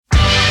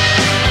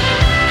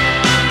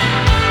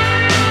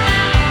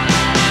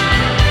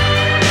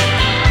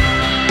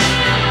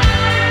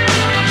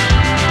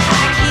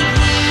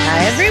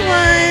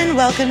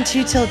welcome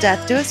to Till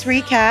Death Do Us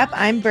Recap.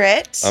 I'm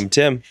Britt. I'm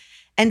Tim.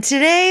 And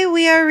today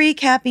we are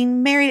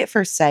recapping Married at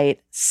First Sight,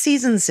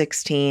 Season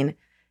 16,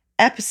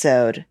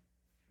 Episode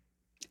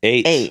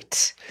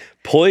 8.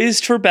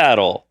 Poised for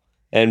battle.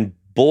 And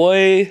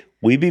boy,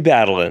 we be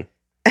battling.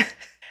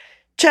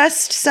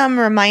 Just some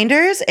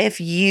reminders,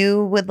 if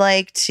you would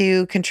like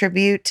to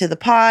contribute to the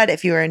pod,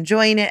 if you are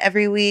enjoying it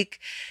every week,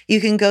 you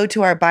can go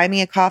to our Buy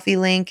Me a Coffee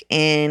link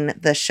in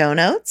the show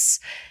notes,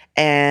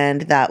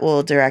 and that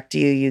will direct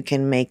you. You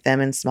can make them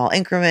in small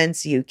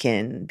increments. You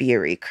can be a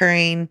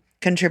recurring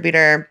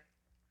contributor,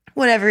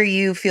 whatever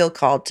you feel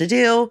called to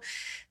do,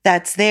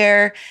 that's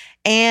there.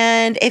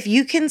 And if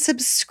you can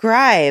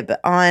subscribe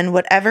on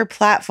whatever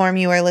platform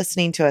you are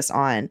listening to us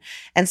on,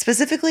 and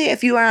specifically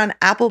if you are on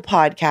Apple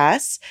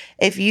Podcasts,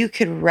 if you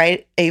could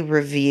write a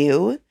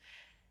review,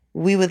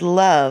 we would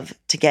love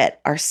to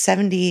get our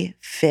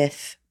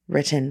 75th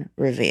written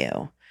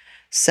review.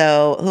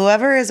 So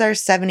whoever is our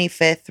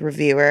 75th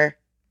reviewer,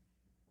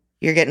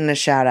 you're getting a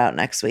shout out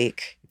next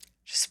week.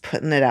 Just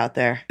putting it out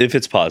there. If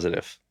it's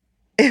positive.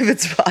 If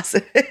it's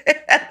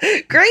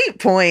positive. Great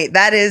point.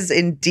 That is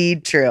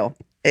indeed true.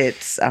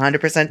 It's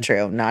 100%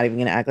 true. Not even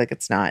going to act like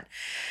it's not.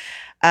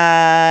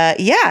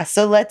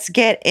 So let's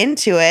get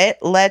into it.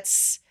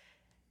 Let's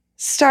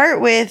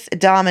start with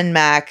Dom and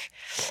Mac.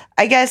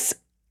 I guess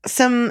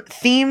some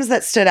themes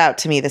that stood out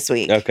to me this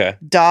week. Okay.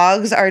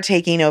 Dogs are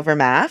taking over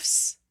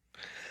MAFs.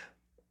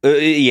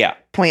 Yeah.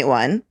 Point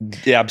 1.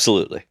 Yeah,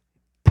 absolutely.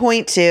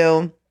 Point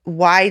 2.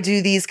 Why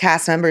do these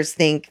cast members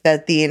think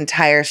that the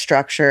entire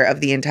structure of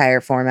the entire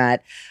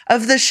format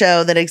of the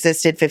show that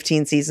existed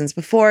 15 seasons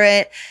before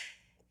it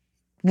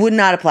would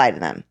not apply to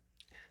them?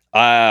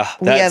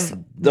 We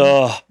have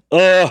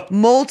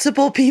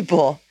multiple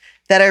people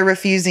that are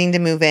refusing to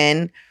move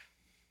in.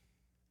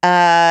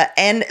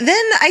 And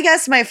then I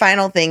guess my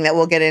final thing that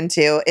we'll get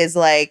into is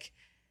like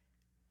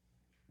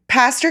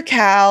Pastor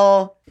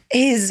Cal,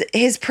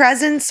 his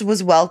presence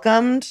was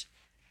welcomed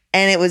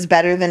and it was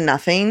better than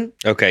nothing.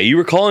 Okay. You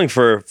were calling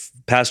for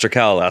Pastor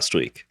Cal last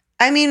week.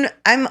 I mean,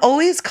 I'm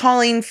always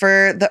calling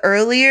for the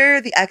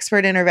earlier the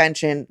expert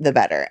intervention, the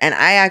better. And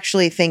I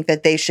actually think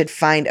that they should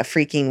find a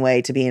freaking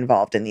way to be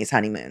involved in these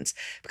honeymoons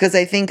because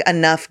I think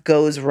enough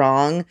goes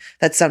wrong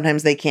that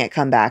sometimes they can't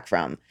come back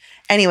from.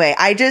 Anyway,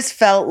 I just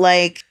felt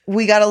like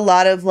we got a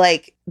lot of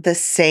like the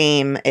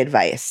same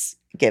advice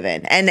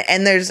given. And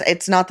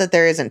it's not that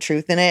there isn't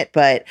truth in it,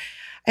 but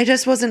I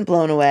just wasn't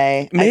blown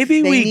away.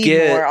 Maybe we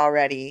get more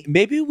already.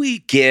 Maybe we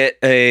get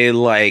a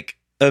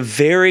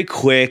very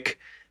quick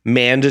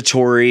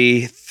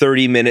mandatory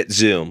 30-minute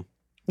Zoom.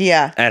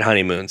 Yeah. At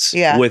honeymoons.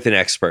 Yeah. With an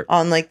expert.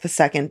 On like the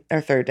second or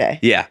third day.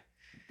 Yeah.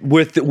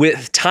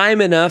 With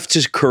time enough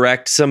to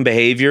correct some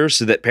behavior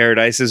so that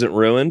paradise isn't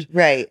ruined.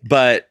 Right.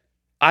 But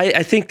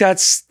I think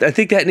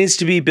that needs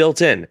to be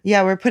built in.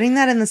 Yeah, we're putting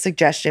that in the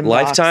suggestion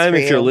box. Lifetime,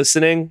 if you're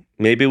listening,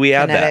 maybe we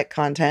add Kinetic that.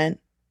 Content.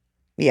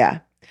 Yeah.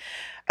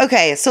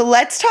 Okay, so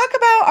let's talk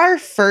about our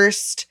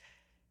first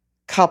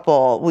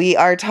couple. We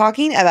are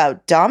talking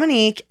about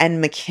Dominique and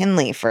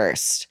McKinley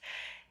first.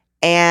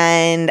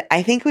 And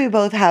I think we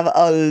both have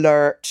a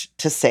lot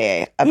to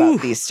say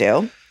about these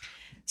two.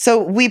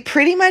 So we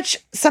pretty much,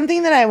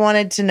 something that I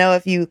wanted to know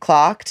if you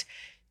clocked,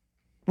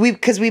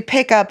 because we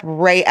pick up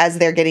right as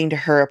they're getting to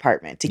her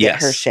apartment to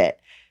get her shit.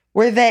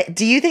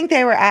 Do you think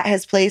they were at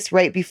his place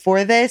right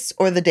before this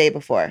or the day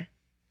before?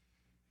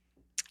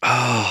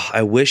 Oh,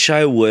 I wish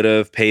I would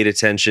have paid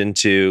attention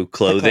to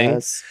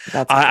clothing.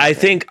 I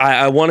think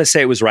I want to say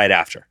it was right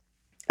after.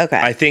 Okay.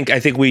 I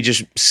think we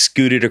just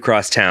scooted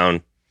across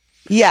town.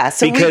 Yeah.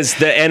 So because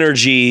the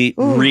energy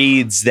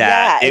reads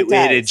that it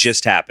had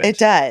just happened. It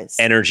does.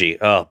 Energy.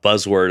 Oh,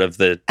 buzzword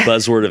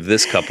of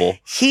this couple.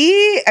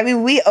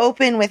 We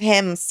open with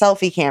him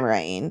selfie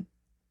cameraing.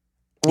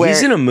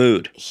 He's in a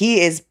mood. He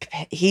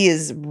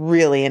is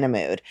really in a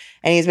mood.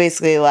 And he's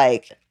basically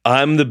like,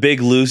 I'm the big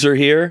loser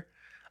here.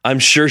 I'm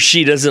sure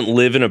she doesn't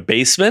live in a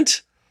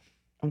basement.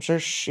 I'm sure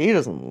she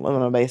doesn't live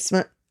in a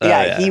basement.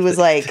 Yeah. He was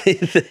like,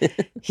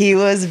 he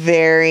was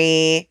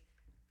very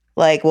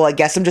like, well, I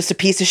guess I'm just a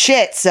piece of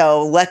shit.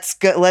 So let's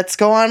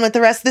go on with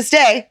the rest of this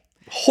day.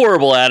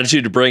 Horrible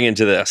attitude to bring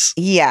into this.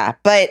 Yeah.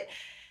 But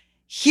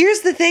here's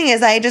the thing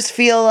is I just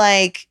feel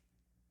like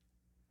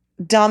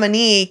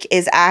Dominique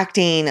is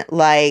acting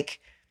like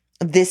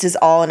this is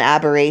all an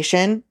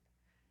aberration.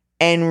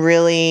 And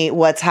really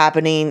what's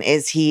happening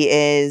is he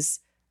is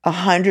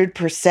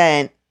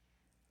 100%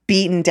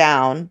 beaten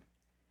down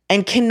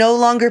and can no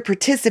longer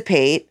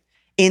participate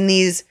in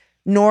these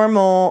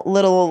normal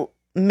little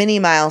mini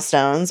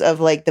milestones of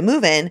like the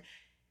move-in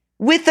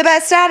with the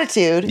best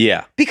attitude.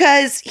 Yeah.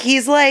 Because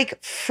he's like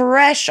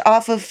fresh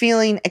off of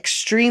feeling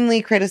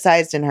extremely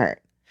criticized and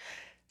hurt.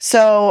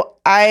 So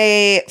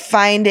I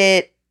find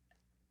it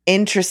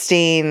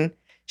interesting.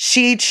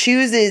 She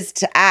chooses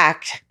to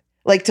act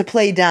like to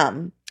play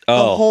dumb the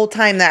whole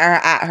time that are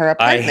at her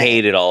apartment. I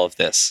hated all of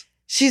this.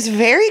 She's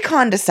very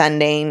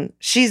condescending.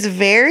 She's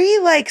very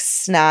like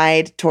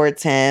snide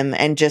towards him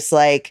and just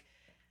like,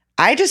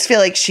 I just feel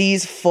like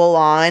she's full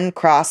on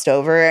crossed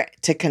over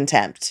to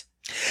contempt.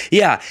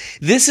 Yeah,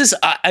 this is,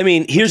 I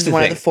mean, here's the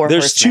thing.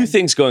 There's two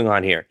things going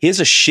on here. He has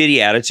a shitty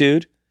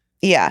attitude.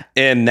 Yeah.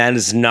 And that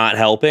is not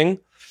helping.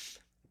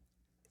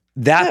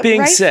 That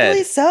being said.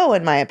 Rightfully so,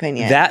 in my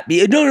opinion.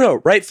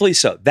 No, rightfully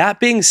so. That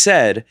being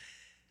said,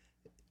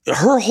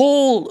 her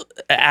whole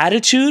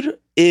attitude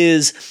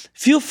is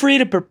feel free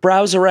to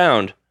browse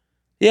around.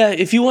 Yeah,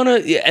 if you want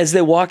to, as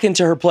they walk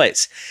into her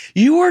place.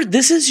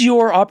 This is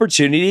your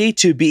opportunity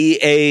to be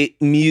a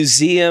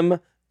museum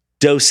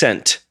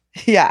docent.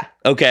 Yeah.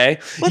 Okay.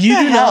 What the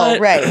hell?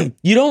 Right.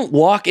 You don't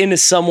walk into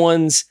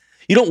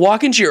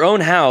your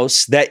own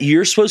house that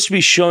you're supposed to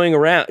be showing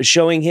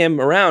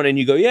him around, and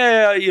you go,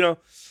 yeah,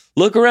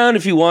 look around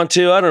if you want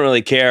to. I don't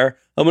really care.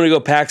 I'm going to go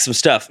pack some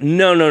stuff.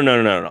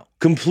 No.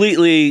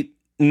 Completely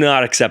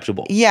not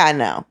acceptable. Yeah,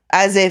 no.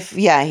 As if,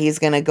 he's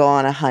going to go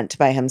on a hunt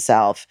by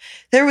himself.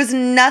 There was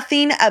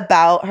nothing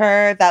about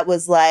her that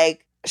was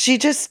like, she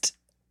just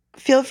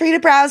feel free to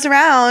browse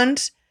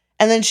around,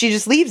 and then she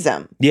just leaves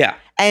him. Yeah.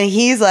 And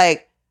he's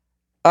like,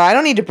 oh, I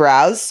don't need to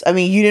browse. I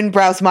mean, you didn't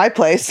browse my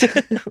place,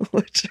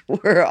 which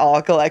we're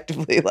all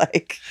collectively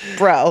like,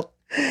 bro,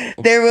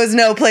 there was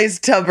no place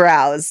to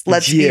browse.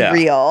 Let's be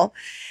real.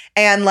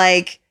 And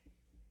like,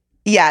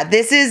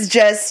 this is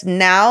just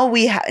now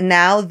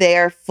now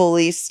they're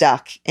fully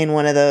stuck in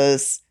one of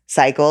those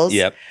cycles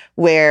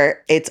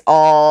where it's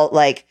all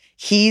like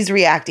he's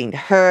reacting to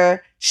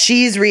her.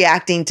 She's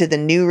reacting to the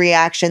new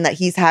reaction that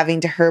he's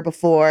having to her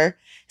before.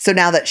 So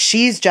now that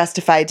she's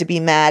justified to be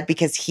mad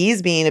because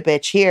he's being a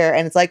bitch here,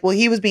 and it's like, well,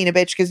 he was being a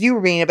bitch because you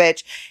were being a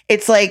bitch.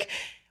 It's like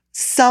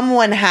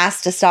someone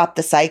has to stop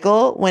the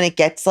cycle when it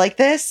gets like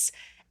this,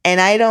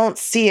 and I don't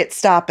see it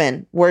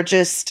stopping. We're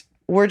just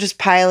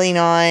piling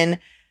on.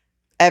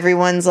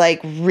 Everyone's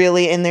like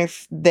really in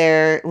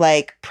their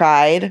like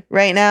pride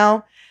right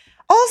now.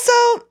 Also,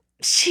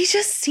 she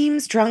just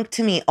seems drunk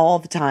to me all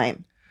the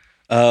time.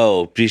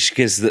 Oh,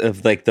 because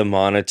of like the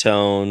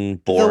monotone,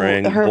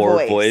 boring,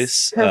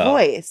 voice. Her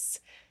voice.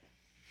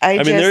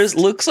 I mean,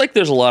 looks like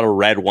there's a lot of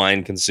red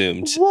wine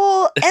consumed.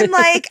 Well, and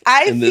like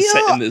in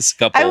this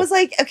couple. I was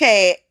like,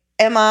 okay,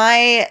 am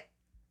I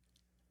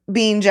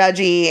being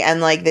judgy?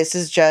 And like, this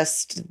is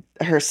just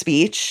her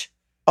speech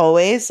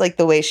always, like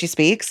the way she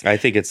speaks. I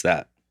think it's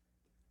that.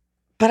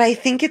 But I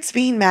think it's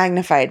being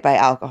magnified by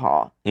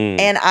alcohol.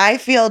 And I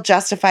feel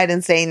justified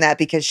in saying that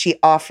because she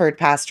offered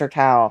Pastor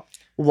Cal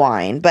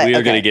wine. But we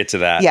are going to get to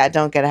that. Yeah,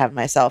 don't get ahead of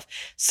myself.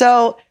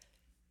 So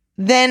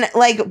then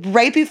like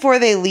right before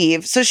they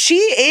leave, so she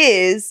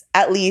is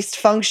at least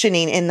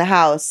functioning in the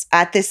house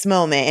at this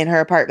moment in her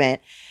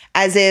apartment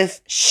as if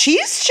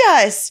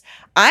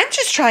I'm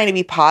just trying to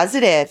be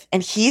positive,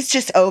 and he's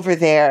just over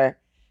there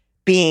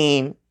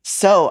being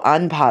so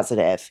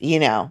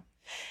unpositive,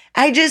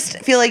 I just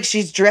feel like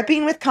she's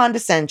dripping with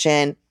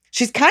condescension.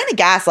 She's kind of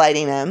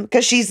gaslighting him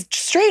because she's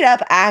straight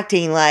up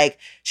acting like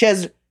she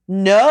has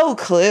no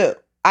clue.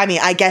 I mean,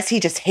 I guess he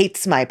just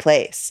hates my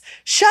place.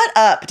 Shut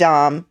up,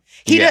 Dom.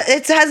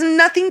 It has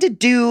nothing to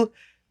do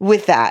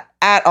with that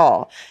at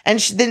all. And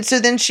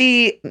then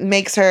she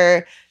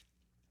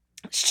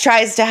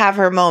tries to have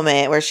her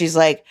moment where she's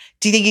like,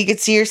 do you think you could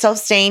see yourself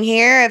staying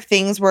here if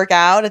things work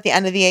out at the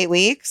end of the 8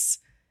 weeks?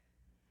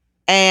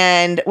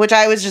 And which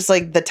I was just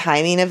like, the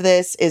timing of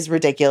this is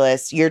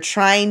ridiculous. You're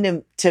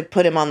trying to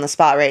put him on the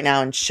spot right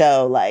now and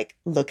show like,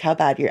 look how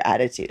bad your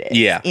attitude is.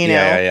 Yeah.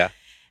 Yeah.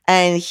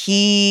 And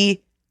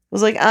he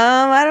was like,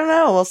 I don't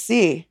know. We'll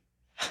see.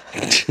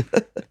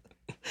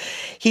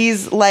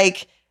 He's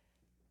like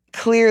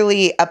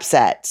clearly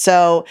upset.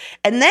 So,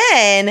 and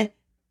then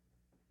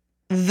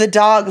the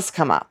dogs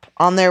come up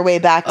on their way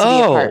back to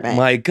the apartment. Oh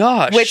my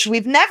gosh. Which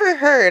we've never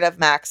heard of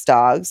Mac's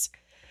dogs,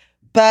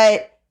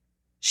 but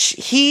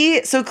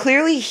so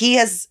clearly he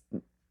has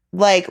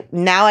like,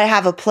 now I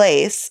have a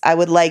place. I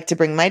would like to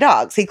bring my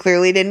dogs. He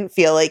clearly didn't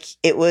feel like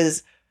it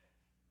was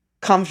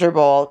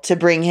comfortable to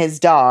bring his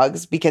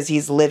dogs because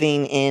he's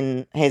living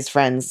in his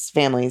friend's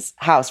family's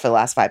house for the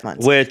last 5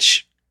 months.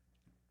 Which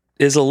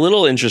is a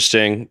little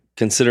interesting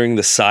considering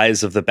the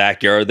size of the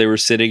backyard they were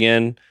sitting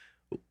in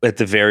at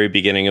the very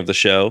beginning of the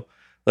show.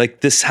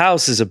 Like, this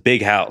house is a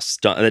big house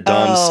that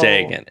Dom's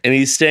staying in, and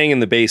he's staying in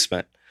the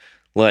basement.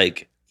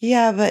 Like,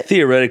 yeah, but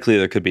theoretically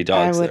there could be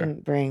dogs there. I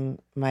wouldn't bring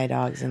my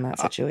dogs in that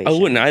situation. I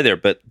wouldn't either,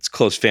 but it's a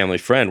close family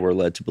friend, we're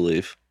led to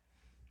believe.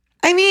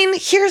 I mean,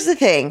 here's the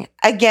thing.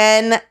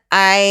 Again,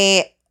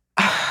 I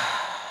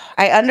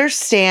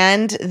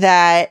understand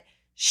that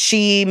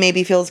she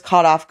maybe feels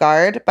caught off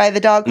guard by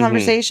the dog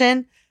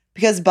conversation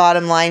because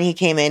bottom line, he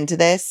came into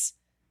this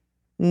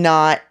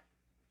not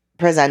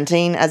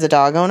presenting as a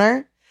dog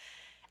owner.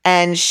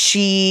 And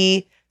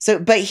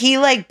but he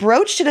like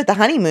broached it at the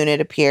honeymoon, it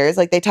appears.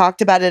 Like they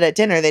talked about it at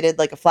dinner. They did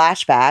like a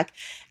flashback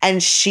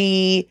and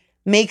she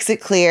makes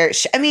it clear.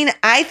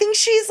 I think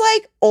she's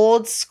like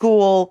old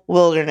school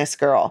wilderness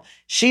girl.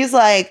 She's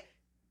like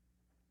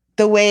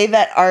the way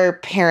that our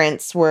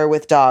parents were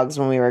with dogs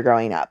when we were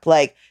growing up.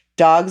 Like,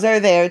 dogs are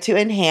there to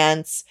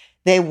enhance.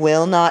 They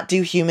will not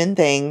do human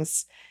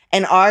things.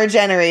 And our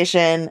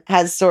generation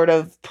has sort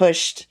of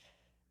pushed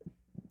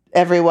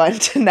everyone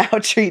to now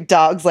treat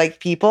dogs like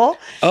people,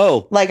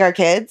 Oh, like our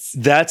kids.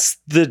 that's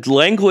the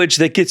language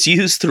that gets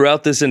used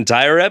throughout this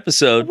entire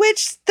episode.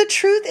 Which the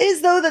truth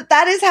is, though,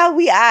 that is how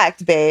we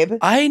act, babe.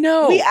 I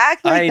know. We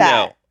act like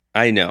that.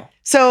 I know.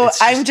 So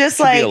It's I'm just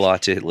it can be like, a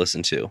lot to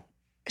listen to.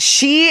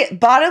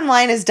 bottom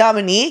line is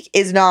Dominique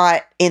is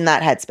not in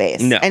that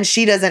headspace. No. And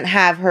she doesn't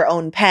have her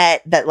own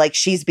pet that like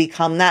she's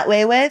become that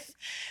way with.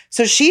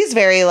 So she's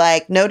very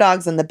like, no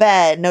dogs on the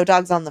bed, no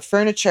dogs on the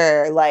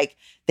furniture. Like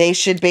they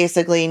should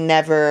basically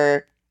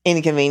never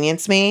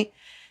inconvenience me.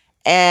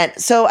 And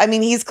so, I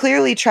mean, he's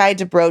clearly tried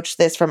to broach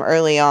this from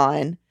early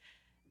on.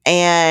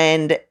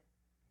 And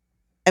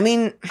I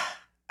mean,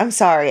 I'm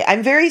sorry.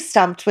 I'm very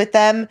stumped with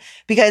them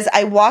because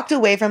I walked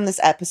away from this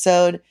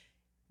episode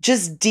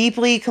just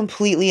deeply,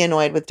 completely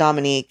annoyed with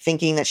Dominique,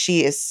 thinking that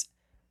she is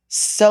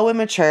so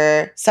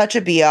immature, such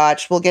a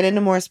biatch. We'll get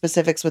into more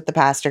specifics with the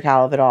pastor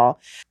Cal of it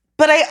all.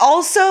 But I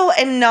also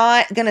am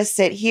not going to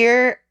sit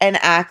here and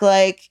act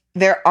like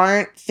there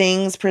aren't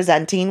things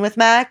presenting with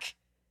Mac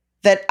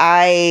that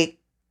I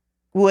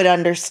would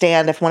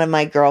understand if one of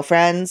my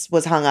girlfriends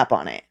was hung up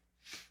on it.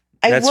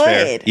 That's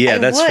fair. Yeah,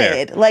 that's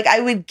fair. Like, I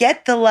would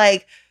get the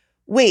like,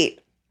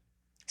 wait,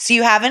 so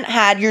you haven't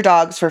had your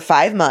dogs for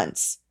 5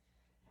 months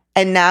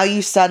and now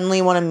you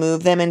suddenly want to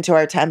move them into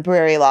our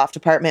temporary loft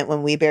apartment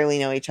when we barely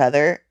know each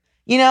other,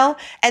 you know?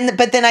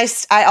 But then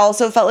I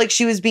also felt like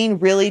she was being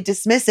really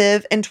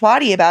dismissive and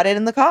twatty about it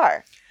in the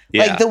car.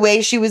 Yeah. Like the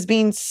way she was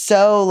being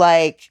so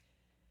like,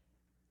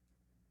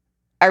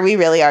 are we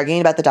really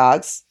arguing about the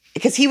dogs?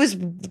 Because he was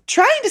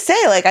trying to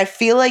say, like, I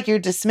feel like you're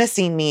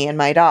dismissing me and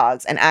my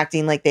dogs and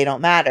acting like they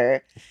don't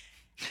matter.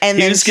 And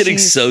he was getting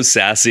so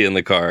sassy in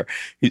the car.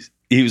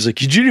 He was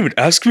like, you didn't even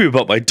ask me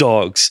about my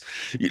dogs.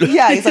 You know?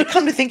 Yeah, he's like,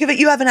 come to think of it,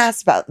 you haven't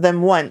asked about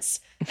them once,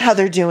 how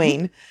they're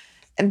doing.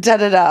 And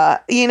da-da-da.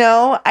 You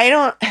know, I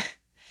don't...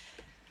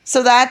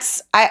 So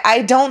that's...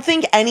 I don't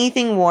think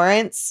anything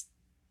warrants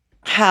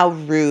how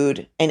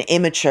rude and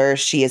immature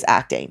she is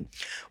acting.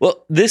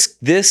 Well,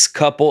 this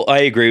couple, I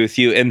agree with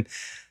you. And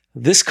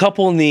this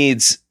couple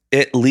needs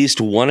at least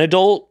one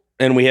adult,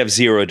 and we have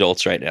 0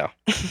 adults right now,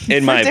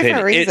 in my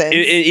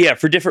opinion. Yeah,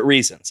 for different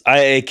reasons.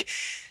 I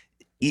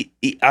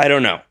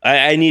don't know.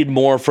 I need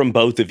more from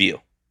both of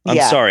you. I'm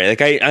sorry.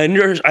 Like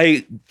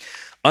I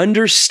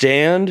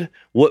understand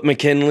what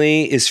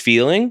McKinley is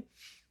feeling,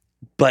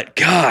 but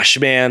gosh,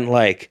 man,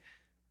 like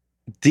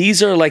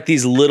these are like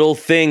these little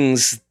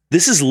things.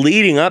 This is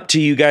leading up to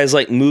you guys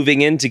like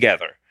moving in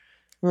together.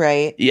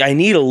 Right. Yeah, I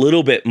need a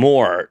little bit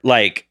more.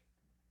 Like,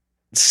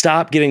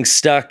 stop getting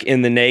stuck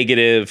in the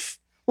negative.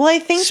 Well, I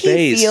think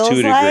he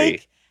feels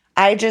like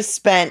I just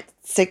spent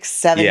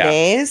 6-7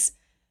 days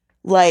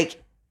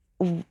like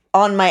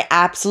on my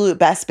absolute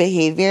best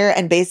behavior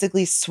and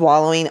basically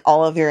swallowing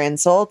all of your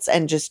insults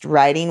and just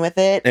riding with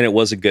it. And it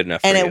wasn't good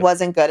enough. And it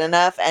wasn't good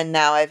enough. And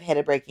now I've hit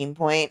a breaking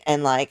point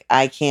and like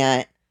I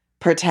can't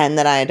pretend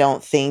that I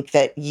don't think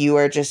that you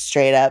are just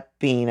straight up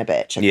being a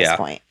bitch at this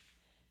point.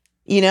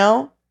 You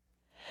know?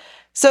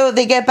 So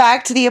they get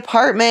back to the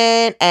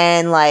apartment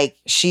and like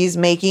she's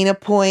making a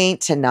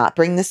point to not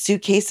bring the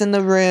suitcase in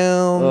the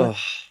room. Ugh.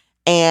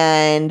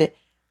 And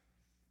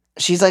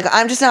she's like,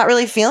 I'm just not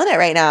really feeling it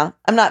right now.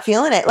 I'm not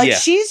feeling it. Like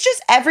she's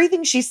just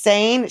everything she's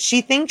saying.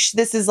 She thinks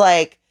this is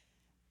like,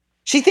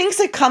 she thinks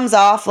it comes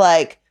off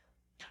like,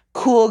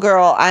 cool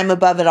girl, I'm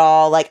above it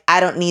all. Like, I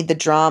don't need the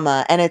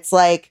drama. And it's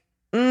like,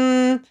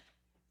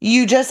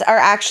 you just are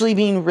actually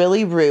being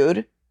really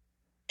rude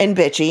and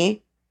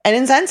bitchy and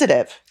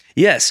insensitive.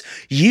 Yes,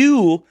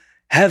 you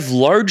have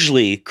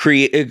largely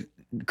created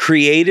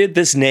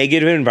this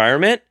negative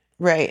environment.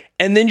 Right.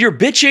 And then you're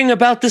bitching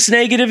about this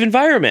negative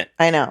environment.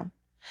 I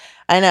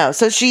know.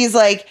 So she's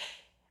like,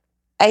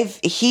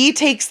 he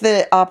takes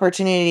the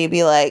opportunity to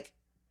be like,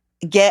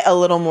 get a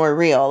little more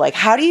real. Like,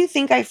 how do you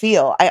think I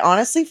feel? I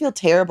honestly feel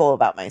terrible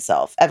about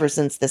myself ever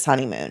since this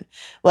honeymoon.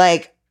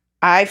 Like,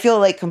 I feel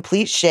like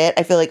complete shit.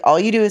 I feel like all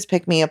you do is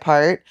pick me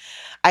apart.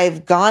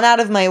 I've gone out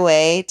of my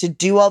way to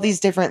do all these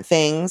different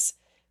things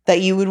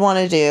that you would want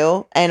to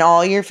do. And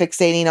all you're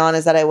fixating on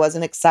is that I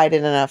wasn't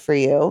excited enough for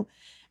you.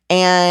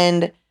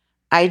 And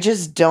I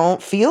just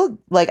don't feel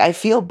like I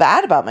feel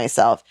bad about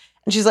myself.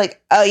 And she's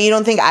like, oh, you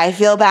don't think I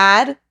feel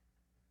bad?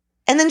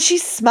 And then she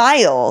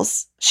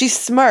smiles. She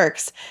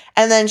smirks.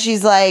 And then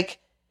she's like,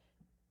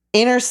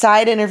 in her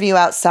side interview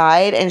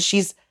outside, and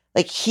she's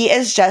like, he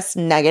is just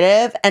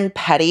negative and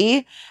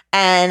petty.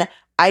 And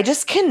I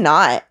just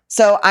cannot.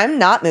 So I'm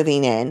not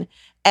moving in.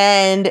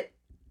 And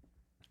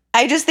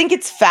I just think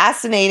it's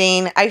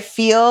fascinating. I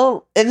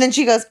feel, and then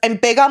she goes, I'm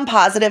big on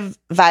positive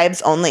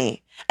vibes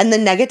only and the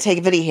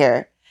negativity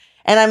here.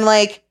 And I'm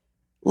like,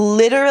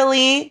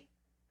 literally,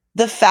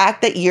 the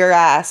fact that your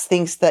ass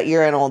thinks that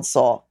you're an old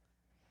soul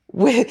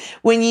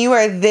when you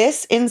are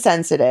this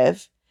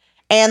insensitive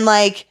and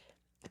like,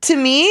 to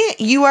me,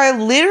 you are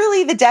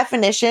literally the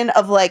definition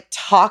of like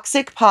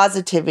toxic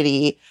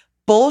positivity,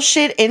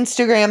 bullshit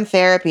Instagram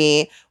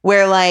therapy,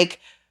 where like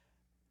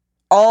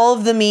all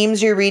of the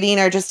memes you're reading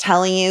are just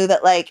telling you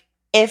that like,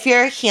 if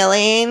you're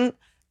healing,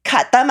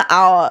 cut them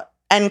out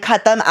and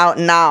cut them out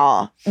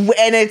now.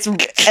 And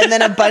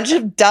then a bunch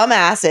of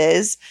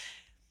dumbasses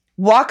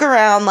walk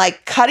around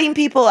like cutting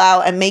people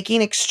out and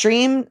making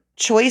extreme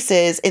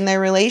choices in their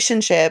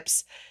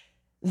relationships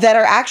that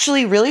are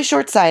actually really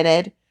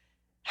short-sighted,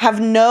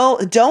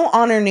 don't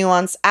honor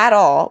nuance at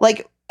all.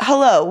 Like,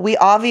 hello, we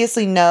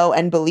obviously know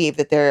and believe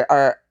that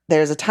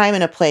there's a time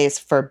and a place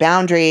for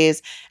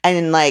boundaries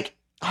and like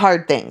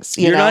hard things.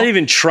 You're not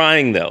even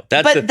trying though.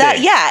 That's the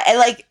thing. Yeah. And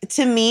like,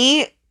 to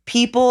me,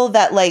 people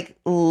that like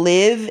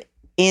live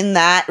in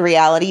that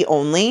reality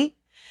only,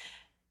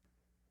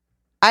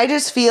 I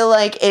just feel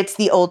like it's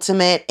the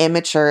ultimate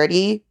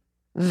immaturity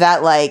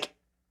that like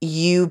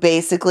you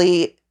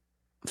basically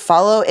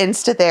follow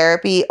Insta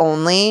therapy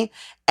only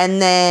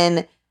and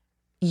then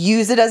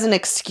use it as an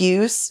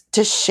excuse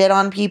to shit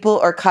on people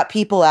or cut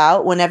people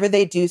out whenever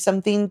they do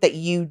something that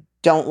you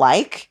don't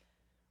like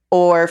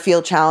or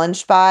feel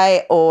challenged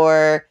by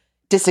or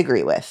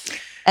disagree with.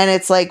 And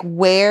it's like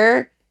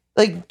where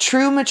like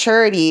true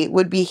maturity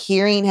would be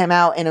hearing him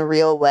out in a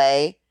real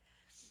way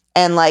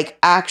and like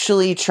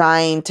actually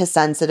trying to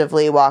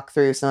sensitively walk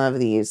through some of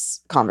these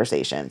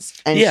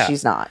conversations. And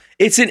she's not.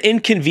 It's an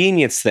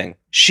inconvenience thing.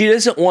 She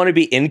doesn't want to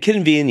be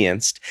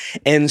inconvenienced.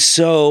 And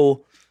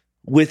so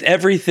with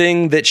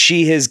everything that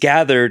she has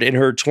gathered in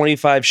her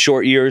 25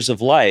 short years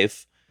of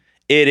life,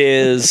 it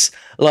is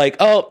like,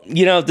 oh,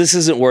 this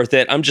isn't worth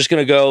it. I'm just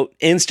going to go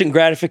instant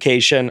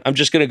gratification. I'm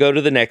just going to go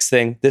to the next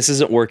thing. This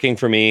isn't working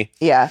for me.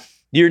 Yeah.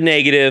 You're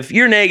negative.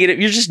 You're negative.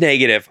 You're just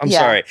negative. I'm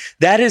sorry.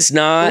 That is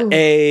not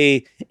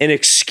an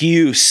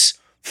excuse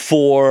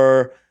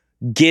for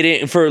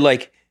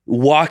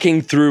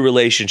walking through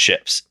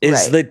relationships.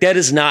 Like that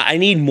is not, I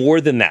need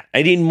more than that.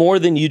 I need more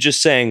than you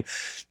just saying,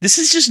 this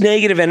is just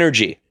negative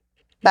energy.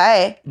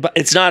 Bye. But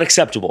it's not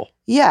acceptable.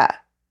 Yeah.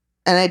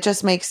 And it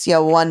just makes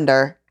you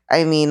wonder.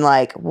 I mean,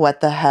 like,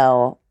 what the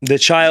hell? The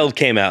child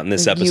came out in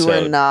this episode. You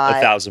were not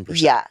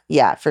 1,000%.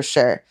 Yeah, for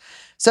sure.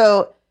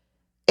 So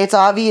it's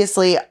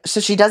obviously, so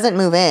she doesn't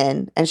move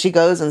in and she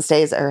goes and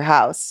stays at her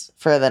house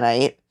for the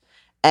night.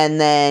 And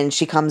then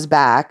she comes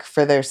back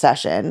for their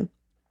session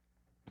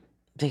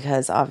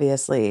because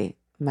obviously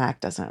Mac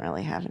doesn't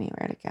really have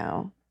anywhere to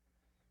go,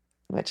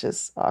 which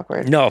is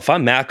awkward. No, if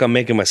I'm Mac, I'm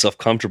making myself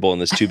comfortable in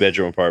this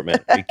 2-bedroom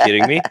apartment. Are you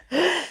kidding me?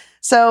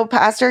 So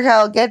Pastor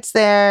Cal gets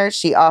there.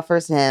 She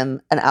offers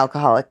him an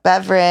alcoholic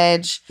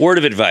beverage. Word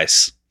of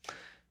advice.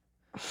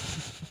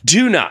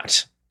 Do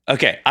not.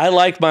 Okay, I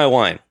like my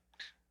wine.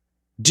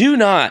 Do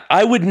not.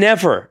 I would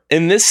never,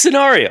 in this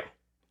scenario,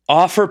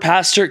 offer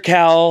Pastor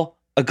Cal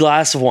a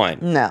glass of wine.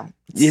 No.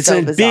 It's so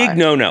a bizarre. Big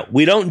no-no.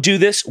 We don't do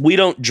this. We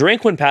don't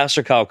drink when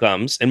Pastor Cal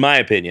comes, in my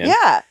opinion.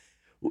 Yeah.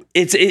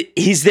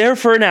 He's there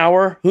for an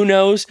hour. Who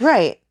knows?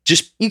 Right.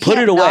 Just you put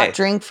it away. Not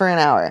drink for an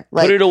hour.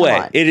 Like, put it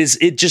away.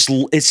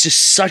 It's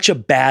just such a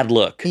bad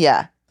look.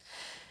 Yeah.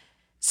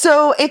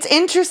 So it's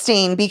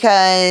interesting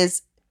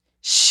because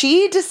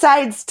she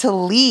decides to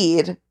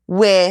lead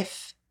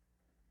with,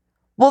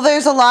 well,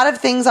 there's a lot of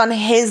things on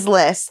his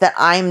list that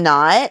I'm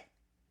not.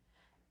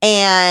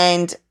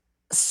 And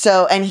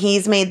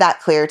he's made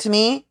that clear to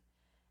me.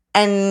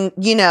 And,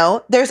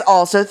 there's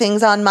also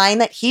things on mine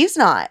that he's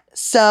not.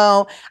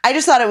 So I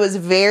just thought it was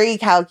very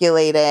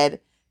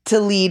calculated to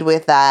lead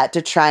with that,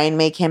 to try and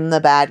make him the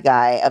bad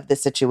guy of the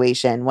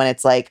situation when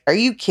it's like, are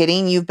you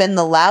kidding? You've been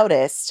the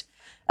loudest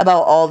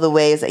about all the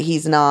ways that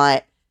he's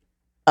not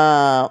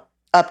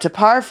up to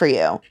par for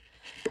you.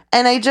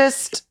 And I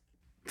just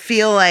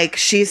feel like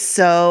she's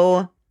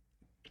so,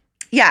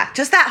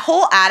 just that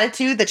whole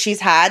attitude that she's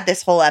had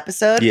this whole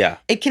episode. Yeah.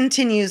 It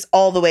continues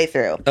all the way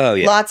through. Oh,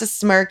 yeah. Lots of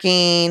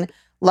smirking,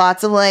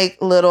 lots of like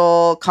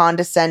little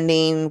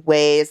condescending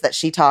ways that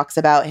she talks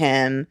about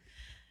him.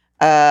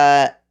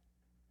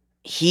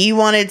 He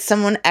wanted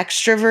someone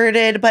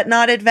extroverted but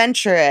not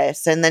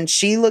adventurous, and then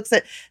she looks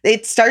at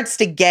it. Starts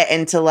to get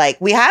into like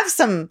we have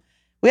some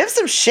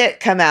shit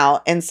come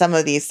out in some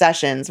of these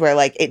sessions where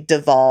like it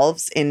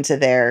devolves into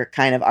their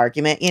kind of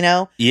argument,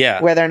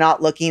 yeah, where they're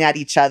not looking at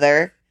each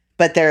other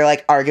but they're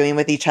like arguing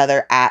with each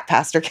other at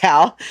Pastor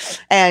Cal,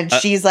 and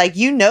she's like,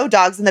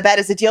 dogs in the bed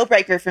is a deal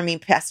breaker for me,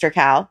 Pastor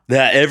Cal.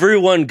 That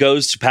everyone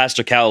goes to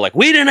Pastor Cal like,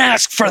 we didn't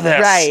ask for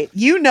this, right?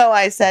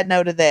 I said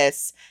no to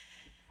this,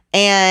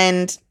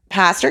 and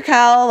Pastor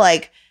Cal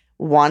like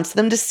wants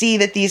them to see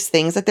that these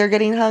things that they're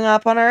getting hung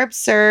up on are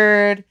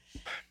absurd.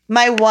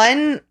 My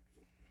one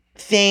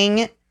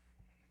thing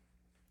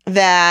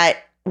that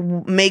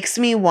makes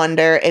me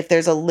wonder if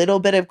there's a little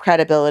bit of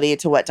credibility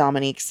to what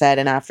Dominique said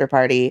in After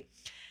Party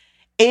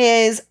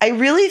is I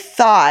really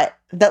thought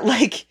that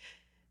like,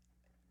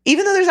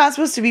 even though there's not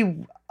supposed to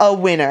be a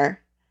winner,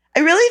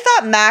 I really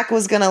thought Mac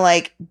was going to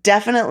like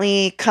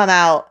definitely come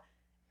out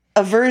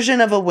a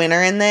version of a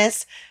winner in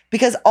this.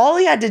 Because all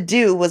he had to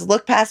do was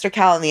look Pastor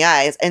Cal in the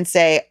eyes and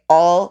say,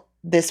 all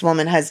this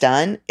woman has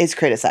done is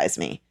criticize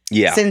me.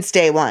 Yeah. Since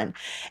day one.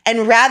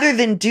 And rather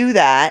than do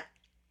that,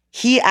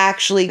 he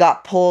actually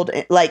got pulled.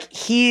 Like,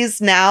 he's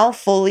now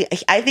fully,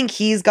 I think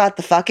he's got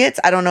the fuck it's.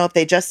 I don't know if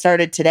they just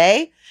started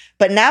today,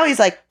 but now he's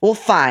like, well,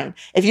 fine.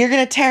 If you're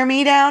going to tear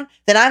me down,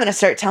 then I'm going to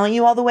start telling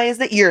you all the ways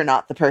that you're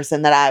not the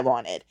person that I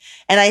wanted.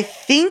 And I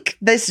think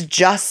this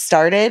just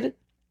started,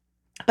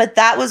 but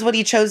that was what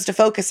he chose to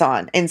focus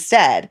on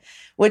instead,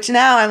 which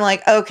now I'm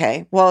like,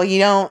 okay, well,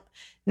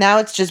 now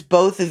it's just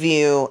both of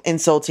you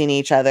insulting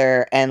each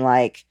other, and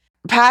like,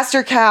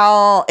 Pastor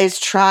Cal is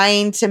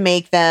trying to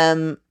make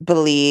them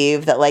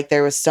believe that like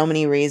there was so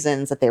many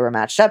reasons that they were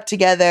matched up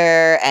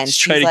together, and She's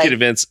trying to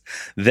convince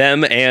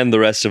them and the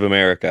rest of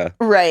America.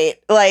 Right.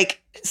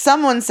 Like,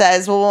 someone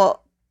says,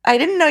 well, I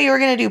didn't know you were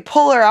going to do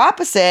polar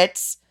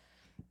opposites.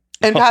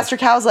 And Pastor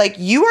Cal's like,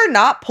 you are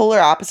not polar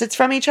opposites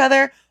from each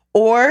other,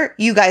 or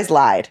you guys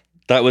lied.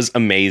 That was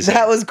amazing.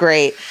 That was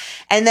great.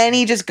 And then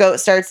he just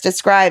starts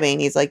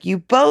describing. He's like, you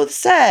both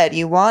said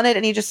you wanted,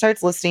 and he just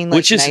starts listing like,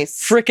 which is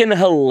freaking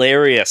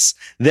hilarious.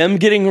 Them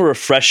getting a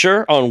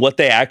refresher on what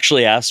they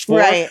actually asked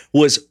for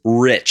was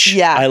rich.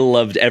 Yeah. I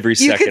loved every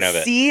second of it. You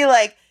could see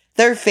like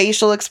their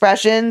facial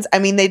expressions. I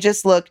mean, they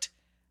just looked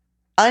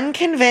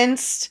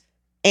unconvinced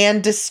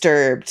and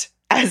disturbed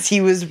as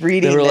he was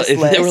reading this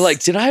list. They were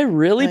like, did I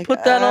really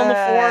put that on the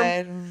form?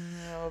 I don't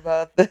know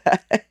about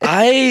that.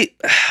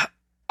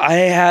 I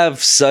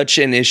have such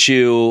an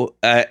issue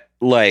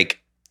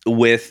like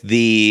with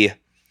the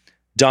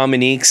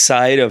Dominique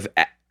side of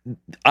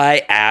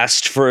I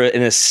asked for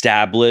an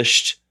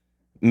established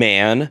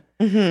man.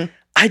 Mm-hmm.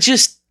 I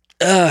just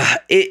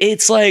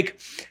it's like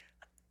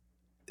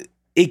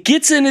it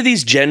gets into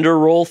these gender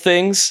role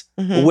things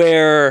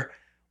where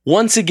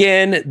once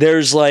again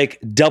there's like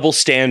double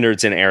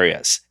standards in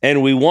areas,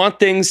 and we want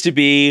things to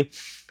be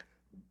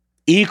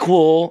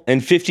equal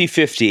and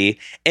 50-50,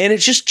 and it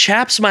just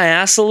chaps my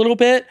ass a little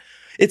bit.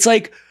 It's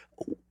like,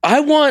 I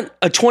want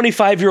a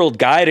 25-year-old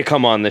guy to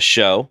come on this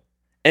show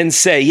and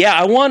say, yeah,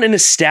 I want an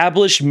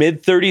established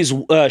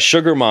mid-30s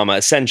sugar mama,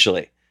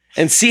 essentially,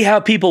 and see how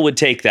people would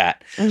take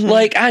that.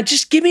 Like,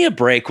 just give me a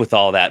break with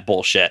all that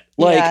bullshit.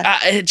 Like,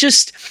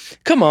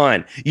 come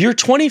on. You're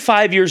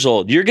 25 years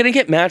old. You're going to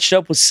get matched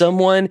up with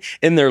someone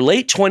in their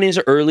late 20s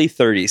or early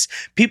 30s.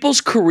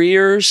 People's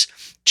careers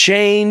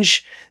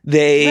change,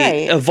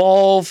 they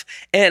evolve,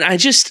 and I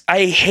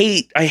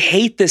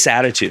hate this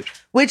attitude.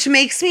 Which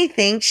makes me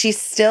think she's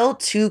still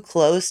too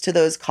close to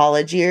those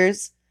college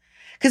years.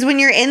 Because when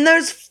you're in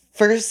those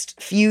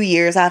first few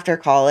years after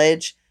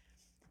college,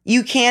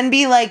 you can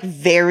be like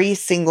very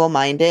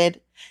single-minded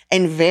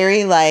and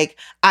very like,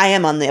 I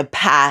am on the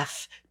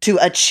path to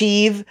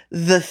achieve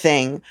the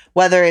thing,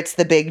 whether it's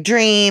the big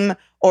dream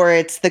or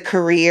it's the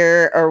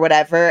career or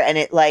whatever. And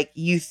it like,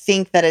 you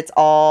think that it's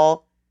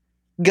all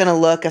gonna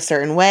look a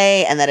certain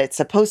way and that it's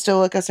supposed to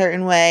look a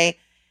certain way.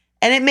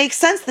 And it makes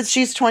sense that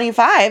she's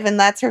 25 and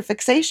that's her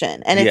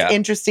fixation. And it's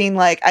interesting.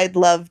 Like, I'd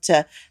love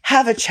to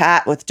have a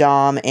chat with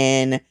Dom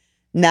in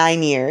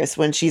 9 years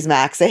when she's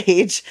Mac's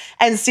age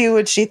and see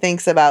what she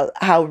thinks about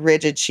how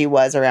rigid she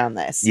was around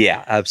this.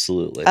 Yeah,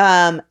 absolutely.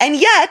 And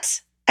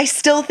yet I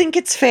still think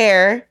it's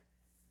fair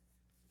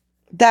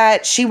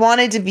that she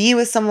wanted to be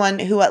with someone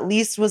who at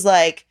least was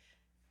like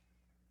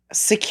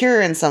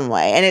secure in some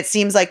way. And it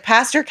seems like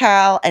Pastor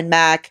Cal and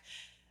Mac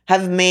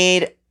have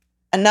made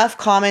enough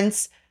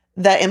comments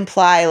that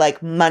imply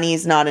like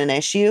money's not an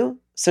issue,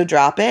 so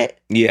drop it.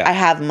 Yeah. I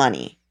have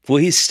money. Well,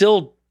 he's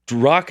still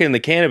rocking the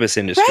cannabis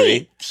industry.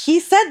 Right. He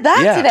said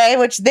that today,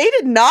 which they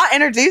did not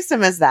introduce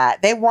him as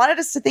that. They wanted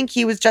us to think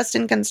he was just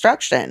in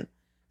construction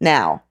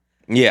now.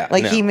 Yeah.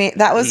 Like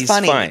that was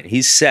funny. He's fine.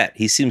 He's set.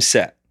 He seems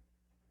set.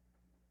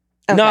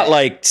 Okay. Not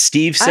like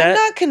Steve set. I'm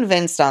not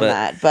convinced on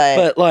that,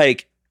 but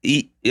like,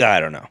 I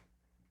don't know.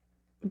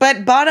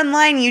 But bottom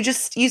line, you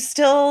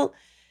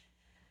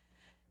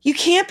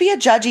can't be a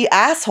judgy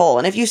asshole.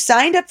 And if you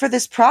signed up for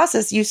this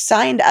process, you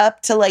signed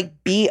up to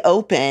like be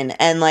open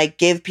and like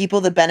give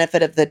people the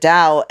benefit of the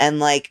doubt and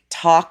like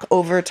talk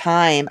over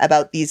time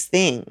about these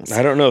things.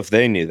 I don't know if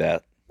they knew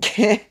that.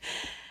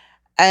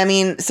 I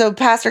mean, so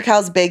Pastor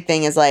Cal's big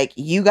thing is like,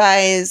 you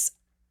guys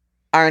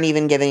aren't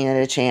even giving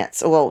it a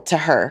chance. Well, to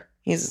her,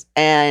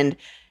 and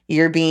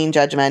you're being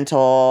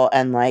judgmental,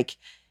 and like,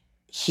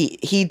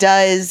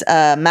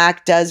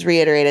 Mac does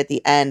reiterate at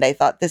the end. I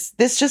thought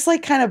this just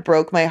like kind of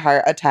broke my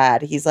heart a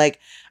tad. He's like,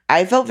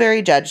 I felt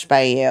very judged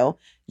by you.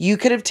 You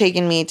could have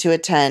taken me to a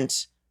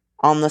tent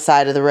on the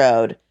side of the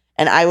road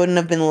and I wouldn't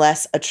have been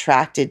less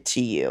attracted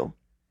to you.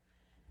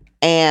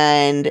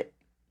 And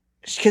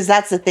because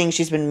that's the thing,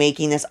 she's been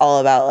making this all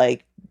about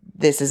like,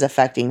 this is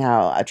affecting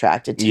how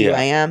attracted to you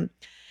I am.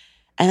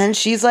 And then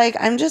she's like,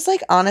 I'm just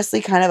like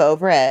honestly kind of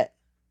over it.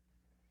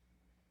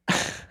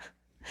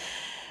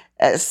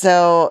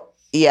 So,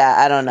 yeah,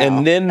 I don't know.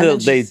 And then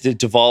it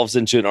devolves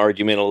into an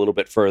argument a little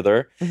bit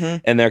further.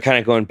 And they're kind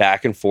of going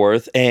back and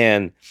forth.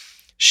 And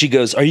she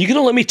goes, are you going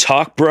to let me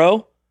talk,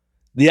 bro?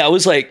 Yeah, I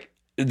was like,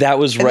 that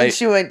was and right. Then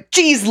she went,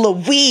 geez,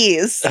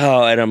 Louise.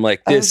 Oh, and I'm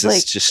like, this is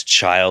like, just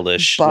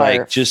childish. Barf.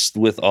 Like, just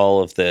with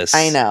all of this.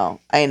 I know.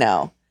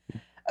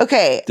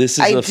 Okay. This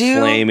is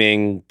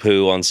flaming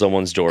poo on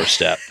someone's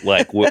doorstep,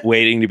 like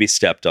waiting to be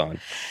stepped on.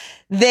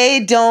 They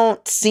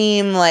don't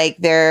seem like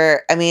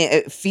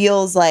it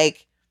feels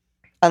like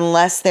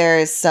unless there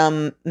is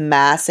some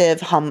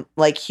massive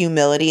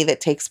humility that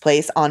takes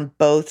place on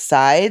both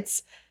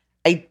sides,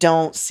 I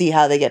don't see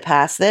how they get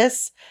past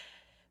this.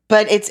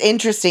 But it's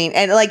interesting.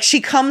 And like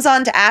she comes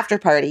on to After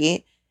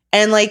Party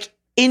and like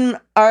in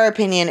our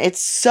opinion, it's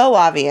so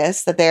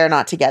obvious that they are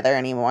not together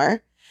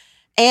anymore.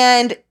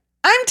 And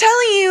I'm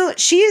telling you,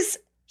 she's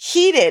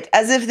heated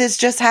as if this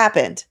just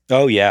happened.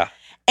 Oh, yeah.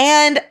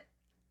 And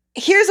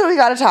here's what we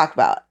got to talk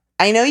about.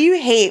 I know you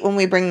hate when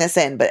we bring this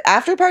in, but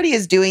After Party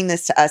is doing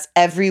this to us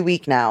every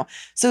week now.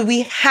 So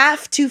we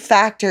have to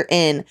factor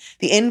in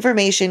the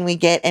information we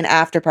get in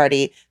After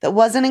Party that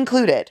wasn't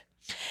included.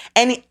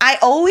 And I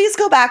always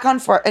go back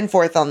and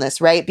forth on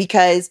this, right?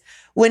 Because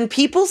when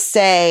people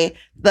say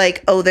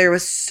like, oh, there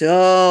was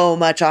so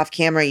much off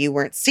camera you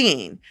weren't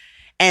seeing.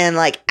 And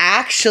like,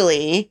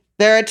 actually,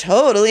 they're a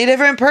totally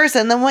different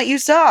person than what you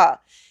saw.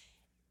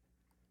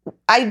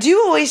 I do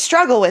always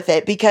struggle with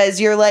it because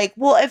you're like,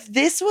 well, if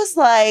this was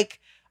like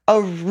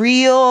a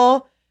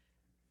real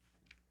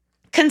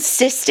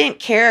consistent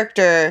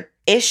character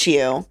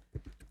issue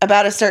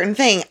about a certain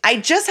thing, I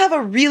just have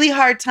a really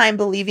hard time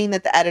believing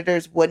that the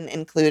editors wouldn't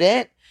include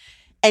it.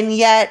 And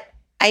yet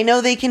I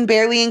know they can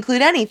barely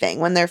include anything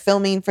when they're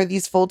filming for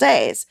these full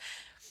days.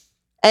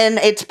 And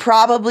it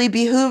probably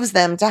behooves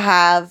them to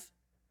have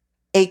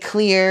a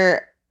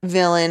clear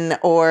villain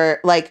or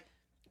like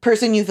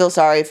person you feel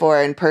sorry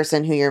for and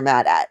person who you're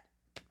mad at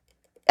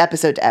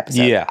episode to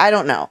episode. Yeah. I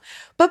don't know.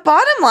 But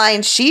bottom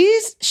line,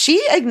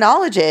 she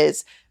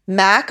acknowledges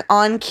Mac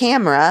on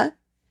camera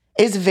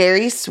is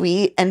very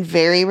sweet and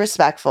very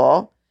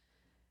respectful,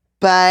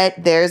 but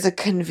there's a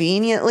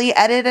conveniently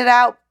edited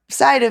out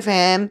side of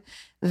him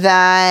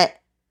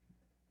that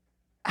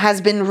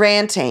has been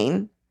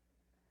ranting.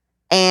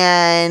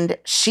 And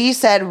she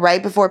said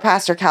right before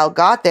Pastor Cal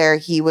got there,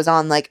 he was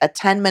on like a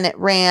 10-minute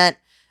rant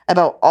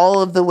about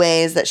all of the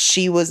ways that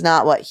she was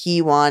not what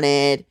he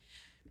wanted.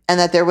 And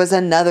that there was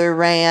another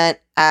rant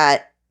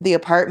at the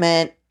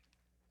apartment.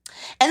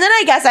 And then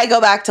I guess I go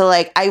back to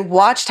like, I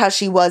watched how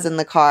she was in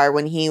the car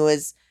when he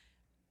was,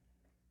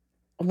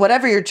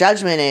 whatever your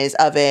judgment is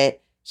of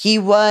it, he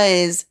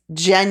was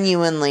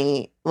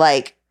genuinely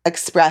like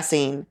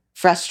expressing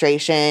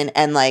frustration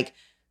and like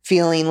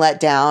feeling let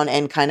down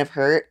and kind of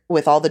hurt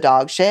with all the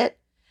dog shit.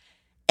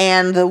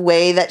 And the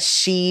way that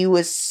she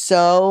was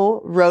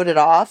so wrote it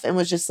off and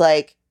was just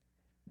like,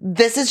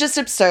 this is just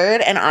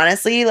absurd. And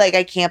honestly, like,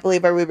 I can't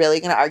believe, are we really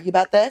going to argue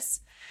about this?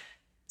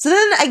 So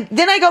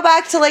then I go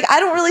back to like, I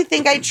don't really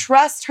think I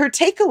trust her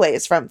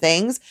takeaways from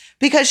things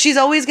because she's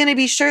always going to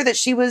be sure that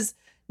she was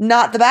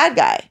not the bad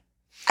guy.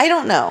 I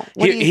don't know.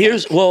 What do you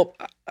think? Well,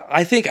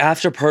 I think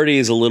After Party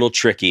is a little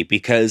tricky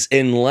because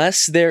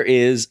unless there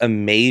is a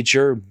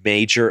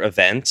major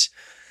event,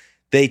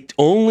 they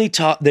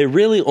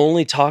really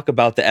only talk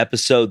about the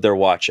episode they're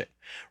watching,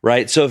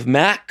 right? So if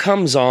Matt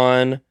comes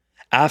on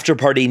After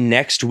Party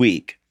next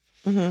week,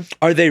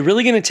 are they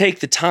really going to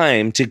take the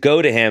time to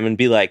go to him and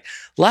be like,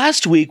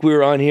 last week we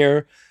were on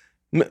here,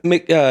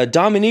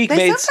 Dominique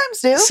they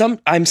sometimes do.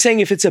 I'm saying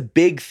if it's a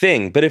big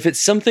thing, but if it's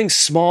something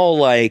small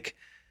like,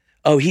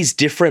 oh, he's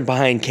different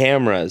behind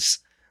cameras,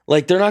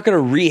 like they're not going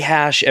to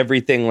rehash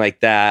everything like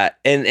that.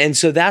 And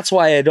so that's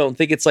why I don't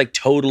think it's like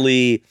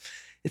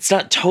it's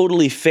not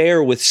totally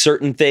fair with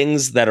certain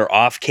things that are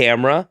off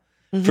camera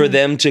for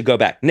them to go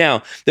back.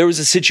 Now, there was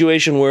a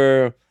situation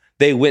where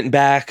they went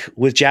back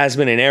with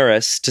Jasmine and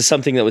Eris to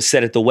something that was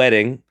said at the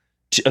wedding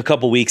a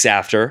couple weeks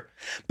after.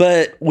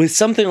 But with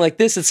something like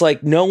this, it's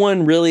like no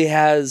one really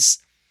has,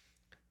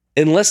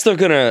 unless they're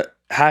going to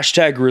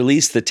hashtag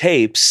release the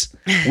tapes,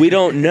 we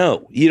don't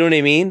know. You know what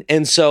I mean?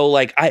 And so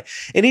like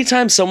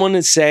anytime someone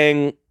is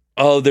saying,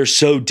 oh, they're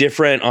so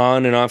different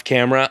on and off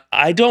camera,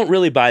 I don't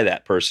really buy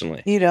that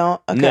personally. You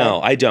don't? Okay.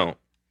 No, I don't.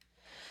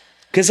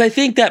 Because I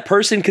think that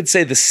person could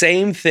say the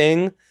same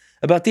thing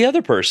about the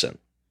other person.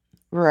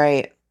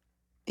 Right.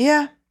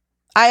 Yeah.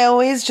 I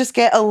always just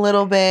get a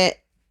little bit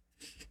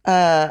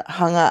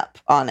hung up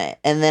on it.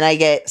 And then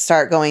I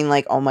start going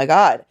like, oh my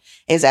God,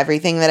 is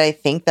everything that I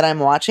think that I'm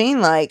watching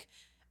like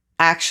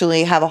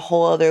actually have a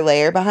whole other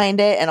layer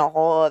behind it and a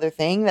whole other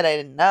thing that I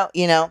didn't know,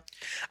 you know?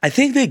 I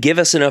think they give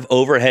us enough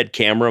overhead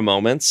camera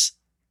moments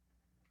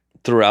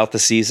throughout the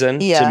season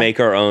to make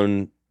our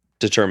own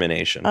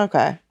determination.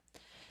 Okay.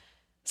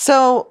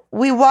 So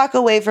we walk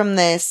away from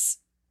this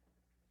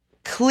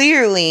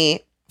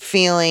clearly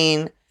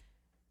feeling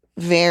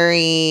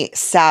very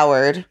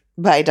soured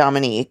by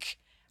Dominique.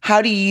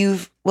 How do you,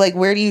 like,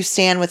 where do you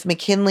stand with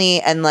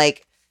McKinley and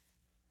like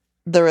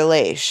the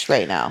relation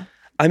right now?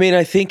 I mean,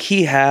 I think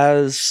he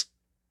has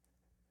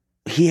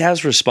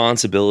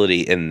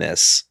responsibility in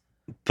this,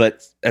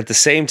 but at the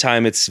same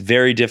time, it's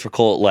very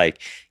difficult,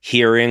 like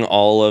hearing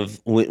all of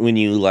when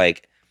you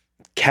like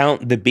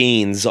count the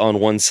beans on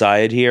one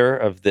side here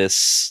of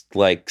this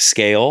like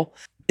scale.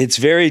 it's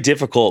very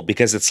difficult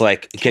because it's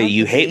like, okay, Count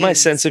you the hate my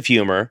beans. sense of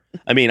humor.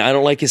 I mean, I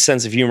don't like his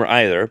sense of humor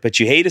either, but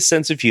you hate his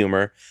sense of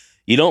humor.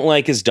 You don't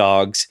like his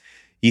dogs.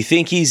 You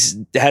think he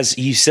says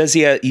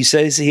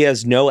he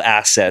has no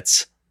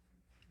assets.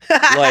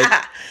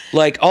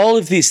 like all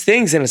of these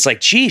things, and it's like,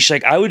 geesh,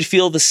 like I would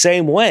feel the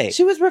same way.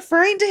 She was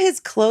referring to his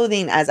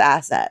clothing as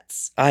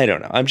assets. I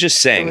don't know. I'm just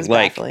saying, was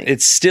like, baffling.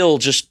 it's still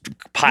just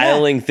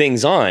piling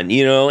things on,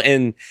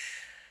 and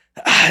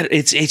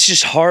it's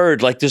just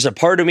hard. Like, there's a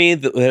part of me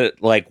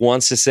that like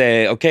wants to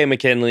say, okay,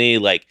 McKinley,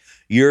 like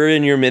you're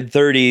in your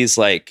mid-30s,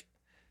 like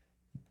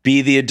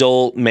be the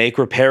adult, make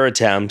repair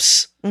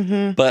attempts.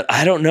 Mm-hmm. But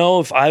I don't know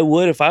if I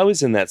would if I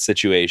was in that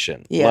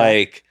situation. Yeah.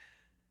 Like,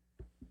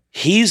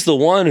 he's the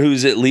one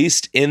who's at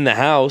least in the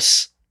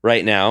house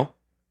right now.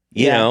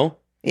 You Yeah. know,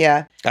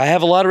 Yeah. I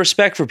have a lot of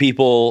respect for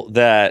people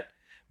that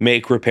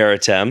make repair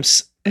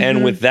attempts. And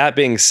Mhm. with that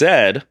being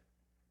said,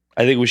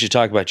 I think we should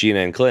talk about Gina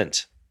and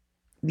Clint.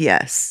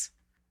 Yes.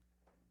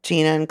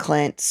 Gina and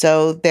Clint.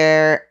 So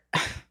they're,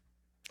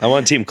 I'm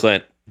on Team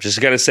Clint.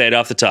 Just got to say it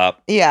off the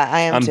top. yeah,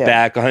 I am I'm too.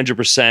 back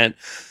 100%.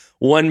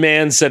 One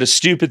man said a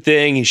stupid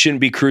thing. He shouldn't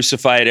be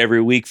crucified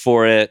every week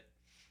for it.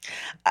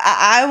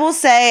 I will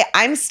say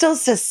I'm still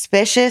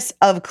suspicious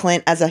of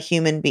Clint as a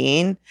human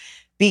being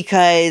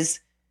because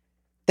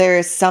there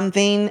is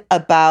something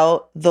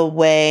about the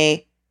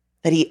way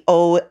that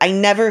I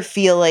never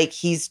feel like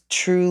he's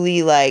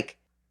truly like,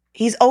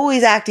 he's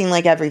always acting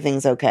like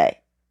everything's okay,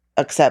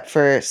 except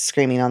for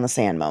screaming on the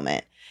sand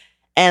moment.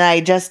 And I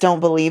just don't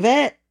believe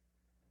it.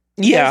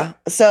 Yeah.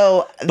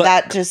 So But-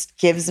 that just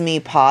gives me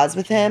pause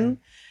with him.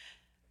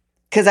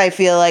 Because I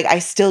feel like I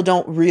still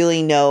don't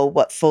really know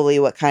what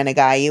kind of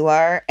guy you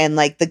are. And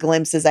like the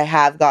glimpses I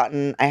have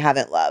gotten, I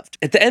haven't loved.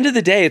 At the end of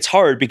the day, it's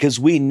hard because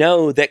we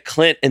know that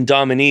Clint and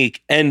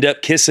Dominique end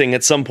up kissing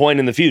at some point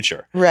in the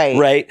future. Right.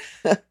 Right.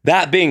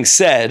 That being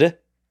said,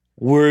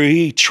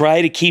 we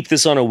try to keep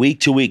this on a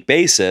week-to-week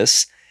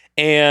basis.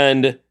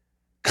 And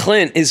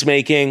Clint is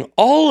making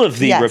all of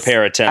the Yes,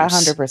 repair attempts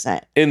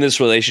 100%. in this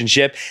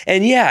relationship.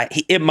 And yeah,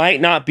 it might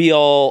not be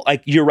all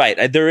like, you're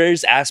right. There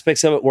is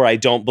aspects of it where I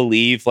don't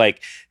believe like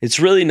it's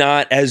really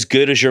not as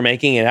good as you're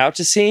making it out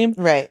to seem.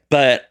 Right.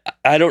 But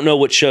I don't know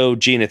what show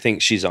Gina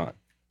thinks she's on.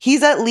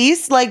 He's at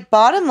least like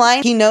bottom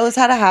line, he knows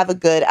how to have a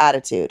good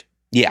attitude,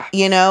 Yeah.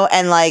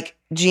 and like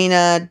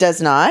Gina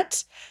does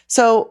not.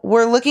 So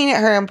we're looking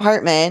at her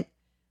apartment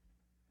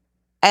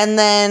and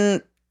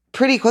then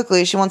pretty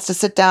quickly she wants to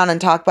sit down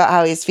and talk about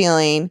how he's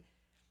feeling.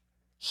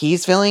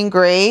 He's feeling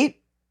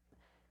great.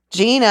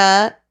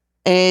 Gina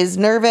is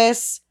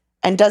nervous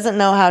and doesn't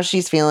know how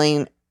she's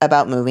feeling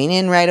about moving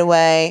in right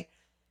away.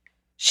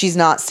 She's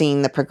not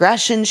seeing the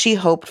progression she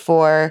hoped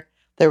for.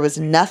 There was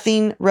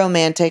nothing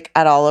romantic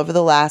at all over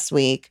the last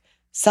week.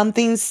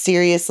 Something's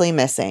seriously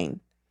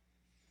missing.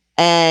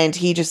 And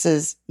he just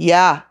says,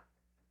 yeah.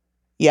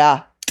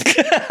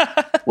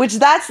 Which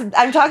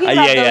I'm talking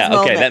about yeah, those yeah. Okay,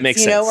 moments, that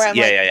makes sense. where I'm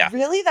Yeah, like, yeah, yeah.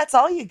 really? That's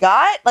all you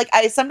got? Like,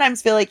 I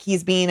sometimes feel like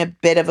he's being a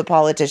bit of a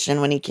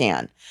politician when he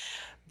can.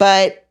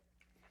 But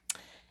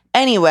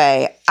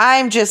anyway,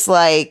 I'm just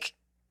like,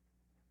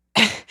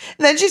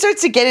 then she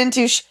starts to get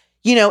into,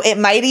 it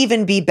might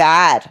even be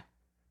bad.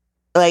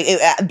 Like,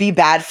 it be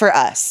bad for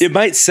us. It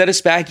might set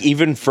us back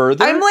even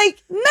further. I'm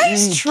like,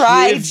 nice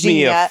try, Give Gina.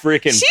 me a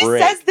freaking She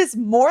break. says this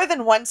more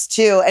than once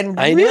too, and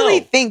I really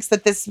know. thinks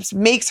that this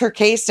makes her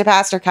case to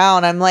Pastor Cal.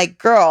 And I'm like,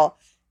 girl,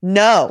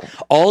 no.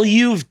 All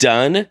you've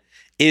done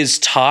is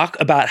talk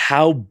about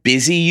how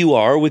busy you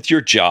are with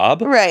your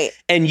job. Right.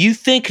 And you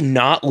think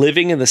not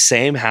living in the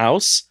same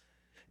house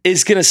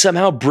is going to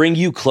somehow bring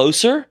you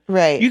closer?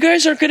 Right. You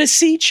guys aren't going to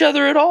see each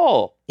other at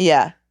all.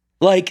 Yeah.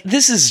 Like,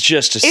 this is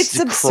just It's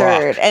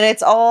absurd. And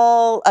it's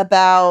all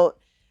about,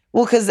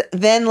 because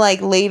then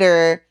like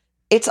later,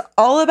 it's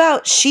all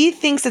about, she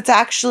thinks it's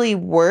actually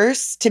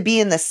worse to be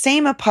in the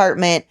same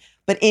apartment,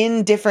 but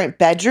in different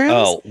bedrooms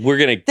Oh, we're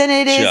going to than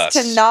it is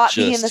to not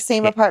be in the just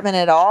same apartment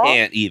at all.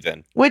 can't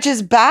even. Which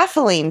is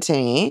baffling to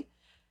me.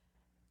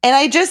 And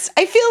I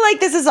feel like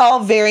this is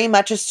all very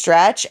much a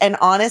stretch. And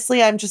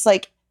honestly, I'm just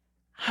like,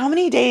 how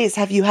many days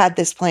have you had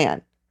this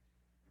plan?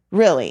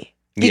 Really?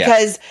 Yeah.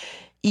 Because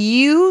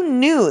you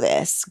knew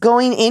this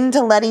going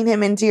into letting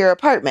him into your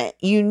apartment.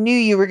 You knew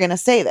you were going to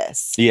say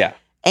this. Yeah.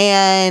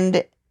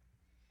 And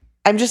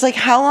I'm just like,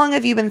 how long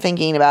have you been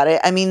thinking about it?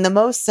 I mean, the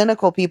most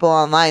cynical people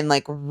online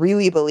like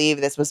really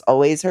believe this was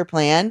always her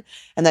plan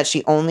and that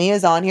she only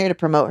is on here to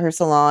promote her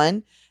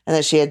salon and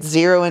that she had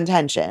zero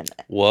intention.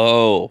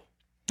 Whoa.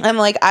 I'm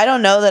like, I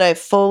don't know that I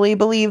fully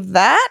believe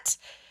that,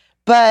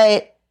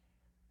 but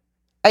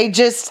I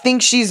just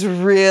think she's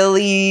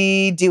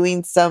really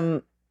doing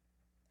some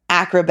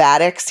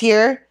acrobatics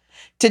here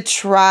to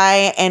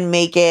try and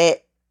make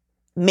it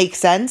make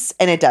sense,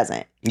 and it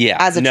doesn't. Yeah.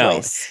 As a no.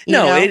 choice. you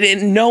No, know?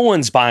 no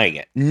one's buying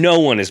it. No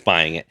one is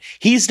buying it.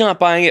 He's not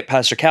buying it.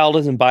 Pastor Cal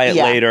doesn't buy it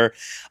Yeah. later.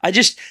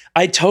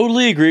 I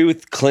totally agree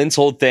with Clint's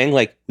whole thing.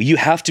 Like, you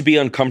have to be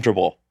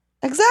uncomfortable.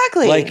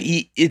 Exactly. Like,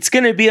 it's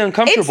going to be it's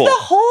uncomfortable. the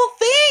whole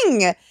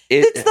thing. It-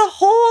 It's the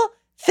whole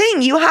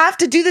thing. You have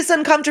to do this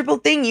uncomfortable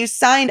thing. You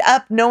signed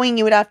up knowing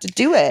you would have to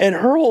do it. And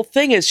her whole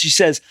thing is she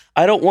says,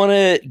 I don't want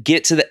to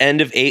get to the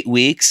end of 8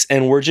 weeks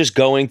and we're just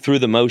going through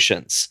the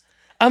motions.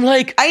 I'm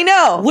like, I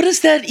know. What does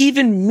that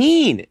even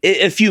mean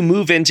if you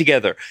move in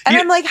together? And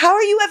I'm like, how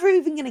are you ever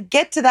even going to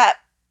get to that?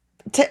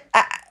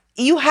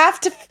 You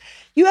have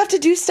to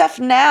do stuff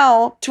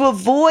now to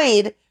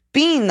avoid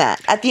being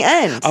that at the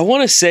end. I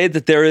want to say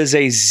that there is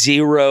a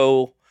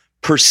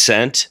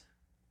 0%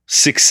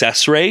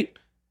 success rate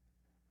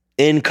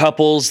in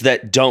couples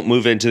that don't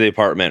move into the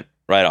apartment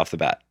right off the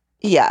bat.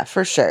 Yeah,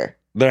 for sure.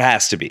 There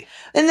has to be.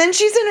 And then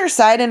she's in her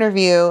side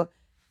interview.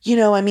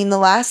 The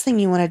last thing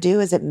you want to do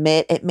is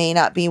admit it may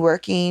not be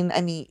working.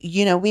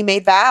 We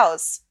made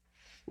vows.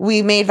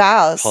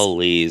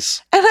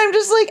 Please. And I'm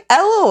just like,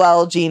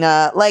 LOL,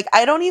 Gina. Like,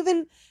 I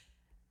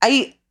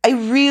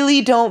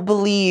really don't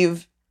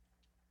believe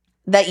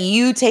that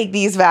you take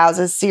these vows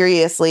as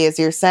seriously as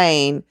you're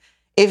saying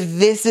if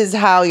this is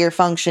how you're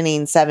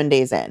functioning 7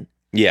 days in.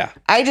 Yeah.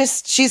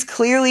 She's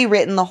clearly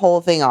written the whole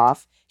thing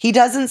off. He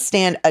doesn't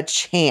stand a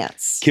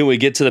chance. Can we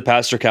get to the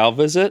Pastor Cal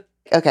visit?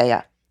 Okay,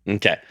 yeah.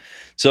 Okay.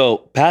 So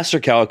Pastor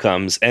Cal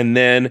comes, and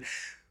then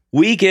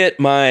we get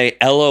my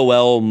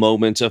LOL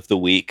moment of the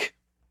week.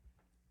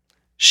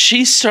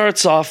 She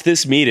starts off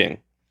this meeting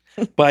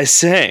by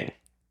saying,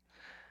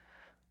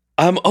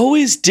 I'm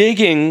always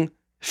digging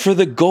for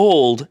the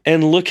gold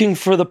and looking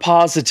for the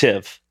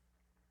positive.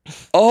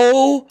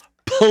 Oh,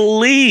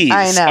 please.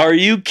 I know. Are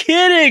you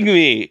kidding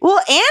me? Well,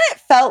 and it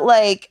felt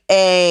like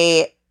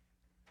a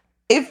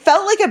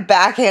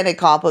backhanded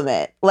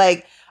compliment.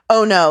 Like,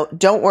 oh no,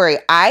 don't worry.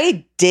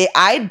 I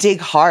dig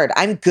hard.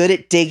 I'm good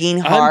at digging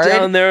hard. I'm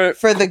down there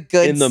for the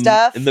good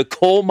stuff. In the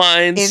coal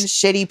mines. In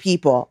shitty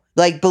people.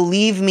 Like,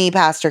 believe me,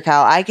 Pastor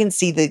Cal, I can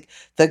see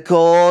the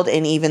gold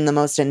in even the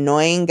most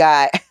annoying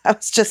guy. I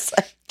was just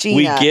like, Gina.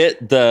 We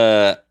get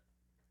the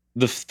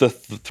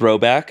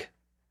throwback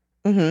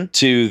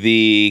to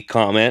the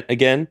comment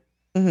again.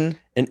 Mm-hmm.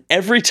 And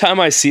every time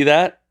I see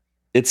that,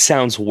 it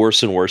sounds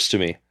worse and worse to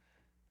me.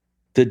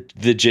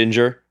 The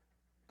ginger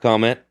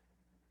comment.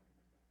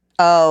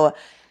 Oh,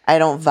 I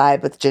don't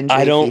vibe with ginger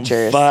features. I don't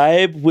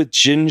vibe with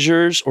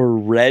gingers or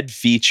red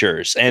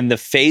features. And the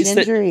face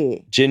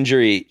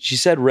gingery, she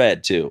said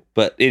red too.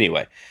 But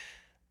anyway,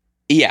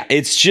 yeah,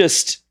 it's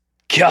just,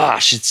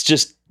 gosh, it's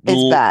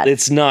bad.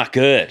 It's not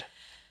good.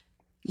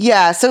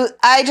 Yeah, so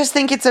I just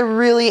think it's a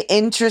really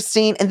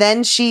interesting, and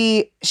then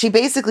she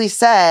basically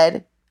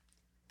said,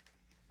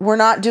 we're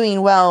not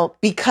doing well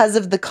because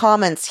of the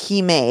comments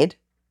he made,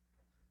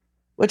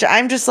 which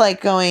I'm just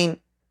like going,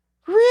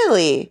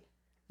 really?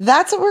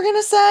 That's what we're going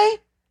to say?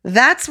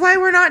 That's why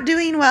we're not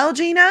doing well,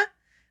 Gina?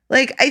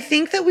 Like, I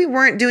think that we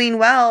weren't doing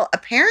well,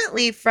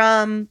 apparently,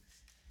 from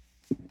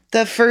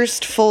the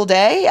first full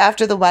day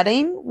after the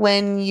wedding,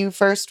 when you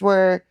first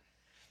were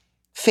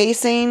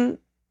facing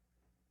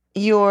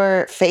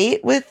your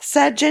fate with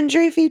said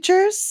gingery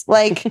features.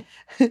 Like,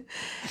 and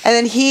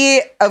then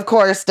he, of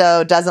course,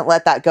 though, doesn't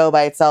let that go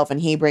by itself.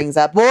 And he brings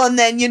up, well, and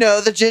then,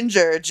 the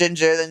ginger,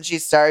 then she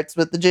starts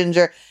with the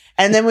ginger.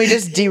 And then we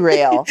just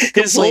derail.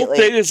 His whole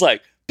thing is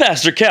like,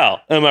 Pastor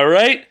Cal, am I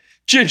right?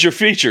 Ginger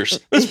features.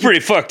 That's pretty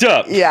fucked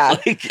up. Yeah.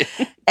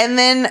 And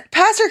then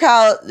Pastor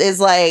Cal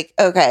is like,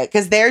 okay,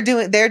 because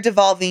they're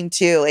devolving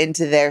too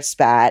into their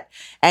spat.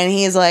 And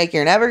he's like,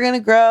 you're never going to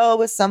grow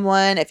with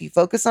someone if you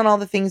focus on all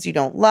the things you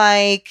don't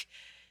like.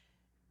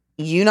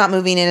 You not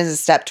moving in is a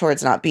step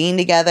towards not being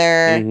together.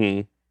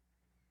 Mm-hmm.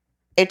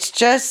 It's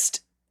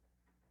just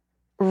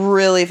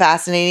really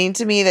fascinating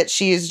to me that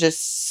she's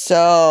just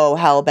so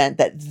hell-bent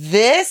that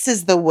this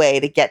is the way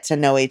to get to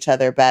know each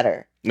other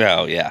better.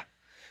 Oh, yeah.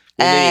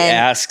 And then he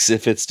asks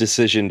if it's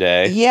decision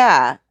day.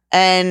 Yeah.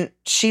 And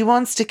she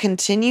wants to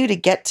continue to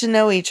get to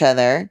know each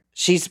other.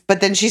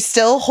 But then she's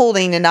still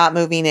holding to not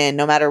moving in,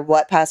 no matter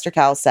what Pastor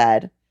Cal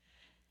said.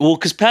 Well,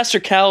 because Pastor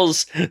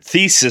Cal's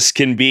thesis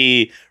can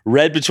be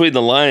read between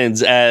the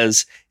lines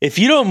as, if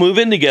you don't move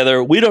in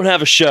together, we don't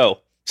have a show.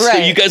 So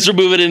you guys are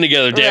moving in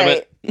together, damn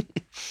it.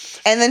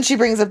 And then she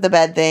brings up the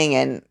bed thing,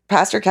 and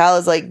Pastor Cal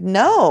is like,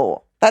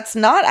 no, that's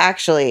not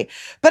actually.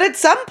 But at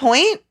some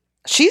point,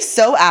 she's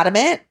so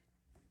adamant,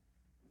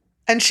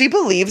 and she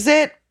believes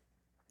it.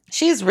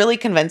 She's really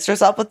convinced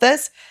herself with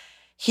this.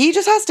 He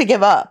just has to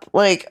give up.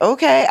 Like,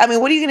 okay. I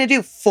mean, what are you going to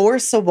do?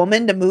 Force a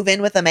woman to move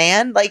in with a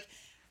man? Like,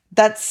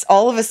 that's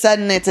all of a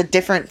sudden, it's a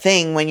different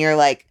thing when you're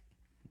like,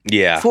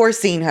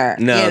 forcing her.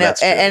 No,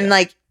 that's true, and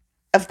like,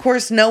 of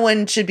course, no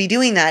one should be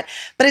doing that.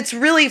 But it's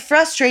really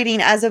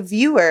frustrating as a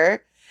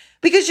viewer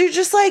because you're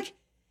just like,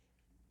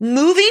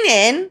 moving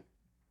in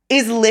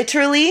is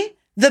literally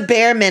the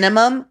bare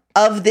minimum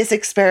of this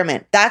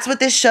experiment. That's what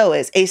this show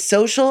is, a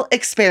social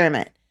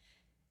experiment.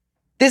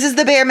 This is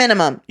the bare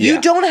minimum. Yeah.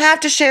 You don't have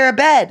to share a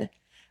bed.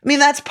 I mean,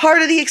 that's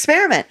part of the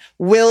experiment.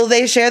 Will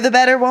they share the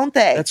bed or won't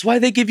they? That's why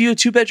they give you a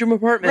 2-bedroom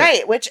apartment.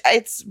 Right, which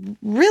it's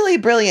really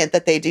brilliant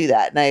that they do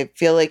that. And I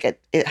feel like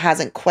it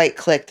hasn't quite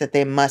clicked that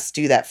they must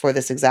do that for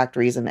this exact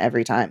reason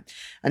every time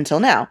until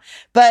now.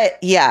 But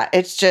yeah,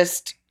 it's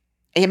just,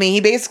 I mean,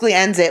 he basically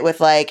ends it with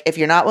like, if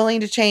you're not willing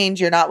to change,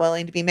 you're not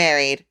willing to be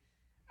married,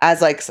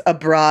 as like a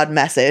broad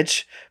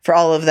message for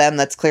all of them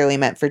that's clearly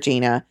meant for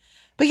Gina.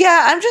 But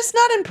yeah, I'm just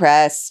not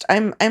impressed.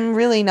 I'm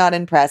really not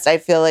impressed. I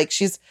feel like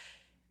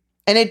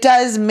and it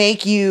does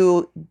make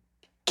you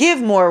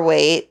give more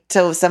weight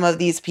to some of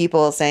these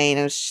people saying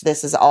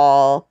this is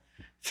all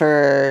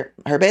for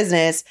her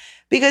business,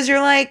 because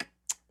you're like,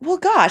 well,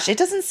 gosh, it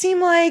doesn't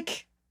seem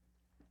like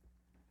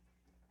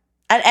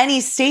at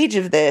any stage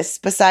of this,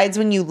 besides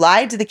when you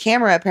lied to the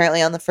camera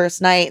apparently on the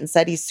first night and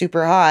said he's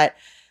super hot,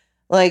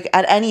 like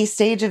at any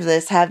stage of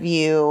this, have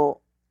you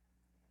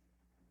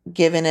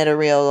given it a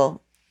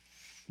real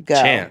go?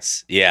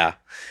 Chance. Yeah.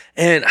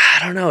 And I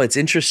don't know. It's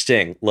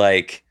interesting.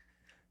 Like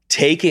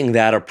taking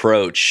that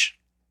approach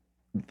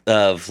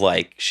of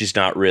like, she's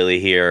not really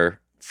here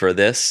for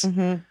this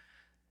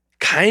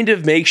kind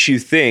of makes you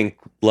think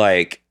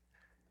like,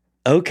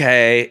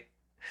 okay,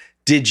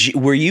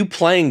 were you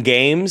playing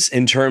games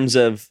in terms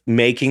of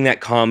making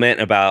that comment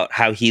about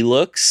how he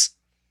looks?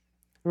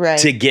 Right.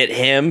 To get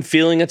him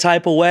feeling a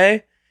type of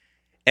way,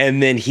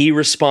 and then he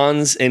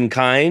responds in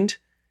kind.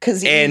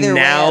 Because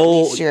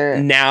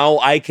now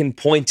I can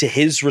point to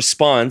his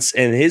response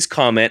and his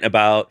comment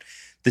about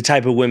the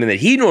type of women that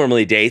he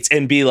normally dates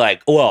and be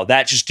like, well,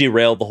 that just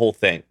derailed the whole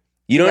thing.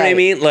 You know what I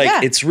mean?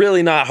 Like, It's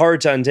really not hard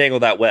to untangle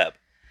that web.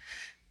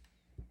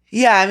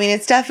 Yeah, I mean,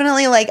 it's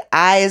definitely like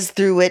eyes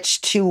through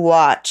which to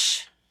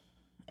watch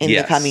in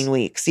the coming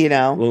weeks, you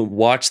know? We'll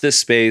watch this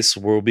space.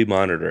 We'll be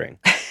monitoring.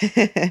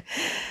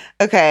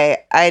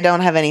 Okay, I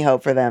don't have any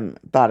hope for them,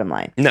 bottom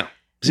line. No,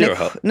 zero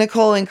hope.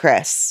 Nicole and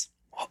Chris.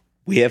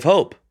 We have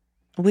hope.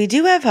 We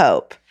do have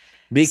hope.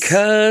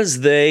 Because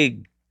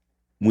we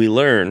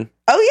learn.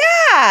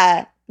 Oh,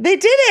 yeah. They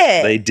did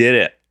it. They did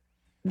it.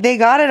 They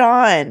got it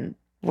on.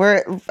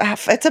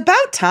 It's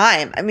about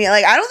time. I mean,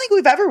 like, I don't think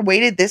we've ever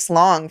waited this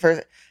long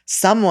for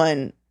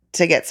someone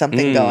to get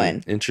something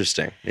going.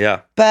 Interesting.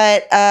 Yeah.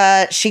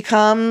 But she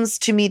comes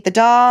to meet the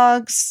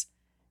dogs,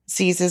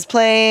 sees his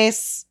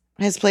place.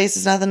 His place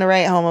is nothing to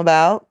write home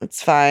about.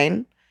 It's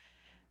fine.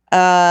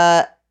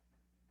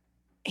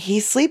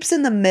 He sleeps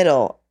in the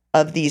middle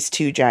of these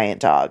two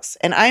giant dogs.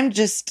 And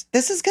this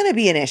is going to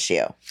be an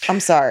issue. I'm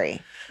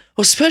sorry.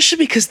 Well, especially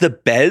because the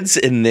beds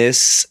in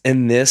this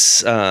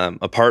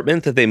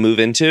apartment that they move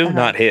into,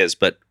 not his,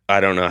 but I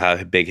don't know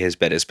how big his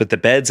bed is, but the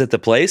beds at the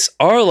place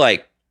are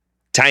like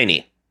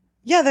tiny.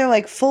 Yeah, they're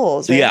like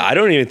fulls. Right? Yeah, I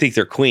don't even think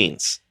they're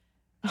queens.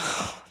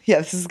 Yeah,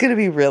 this is going to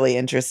be really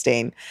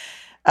interesting.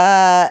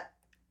 They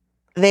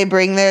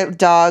bring their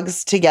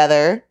dogs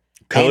together.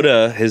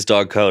 His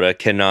dog Coda,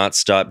 cannot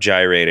stop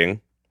gyrating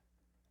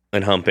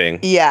and humping.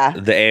 Yeah.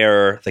 The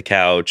air, the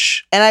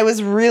couch. And I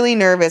was really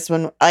nervous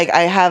when, like,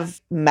 I have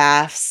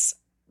mass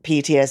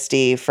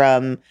PTSD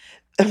from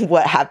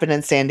what happened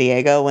in San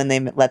Diego when they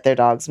let their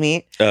dogs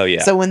meet. Oh,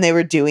 yeah. So when they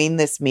were doing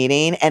this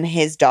meeting and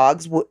his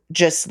dogs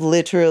just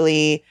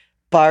literally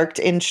barked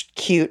in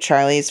cute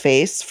Charlie's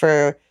face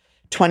for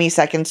 20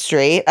 seconds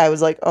straight, I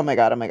was like, oh my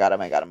God, oh my God, oh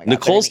my God, oh my God.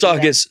 Nicole's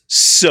dog is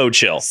so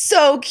chill.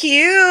 So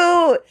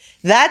cute.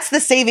 That's the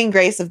saving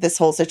grace of this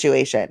whole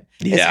situation.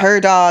 Yeah. Is her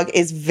dog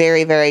is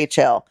very, very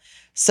chill.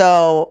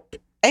 So,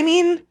 I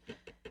mean,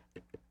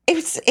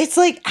 it's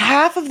like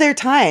half of their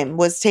time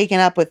was taken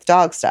up with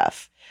dog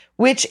stuff,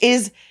 which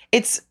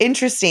it's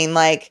interesting.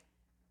 Like,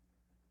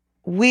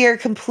 we are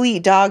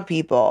complete dog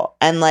people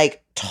and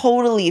like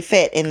totally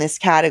fit in this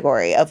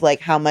category of like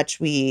how much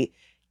we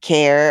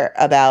care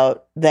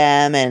about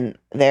them and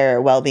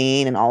their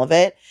well-being and all of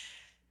it.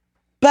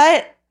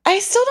 But I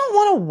still don't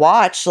want to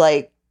watch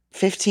like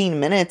 15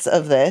 minutes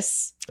of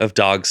this. Of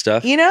dog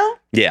stuff. You know?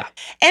 Yeah.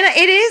 And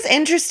it is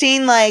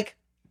interesting, like,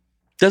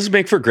 doesn't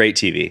make for great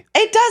TV.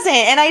 It doesn't.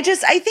 And I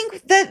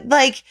think that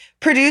like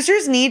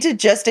producers need to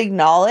just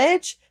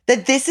acknowledge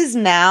that this is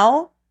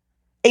now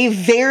a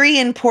very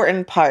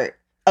important part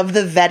of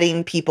the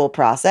vetting people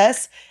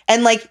process.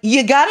 And like,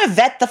 you gotta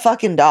vet the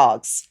fucking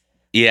dogs.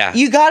 Yeah.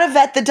 You gotta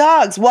vet the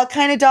dogs. What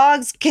kind of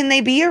dogs can they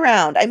be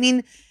around? I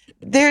mean,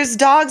 there's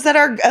dogs that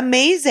are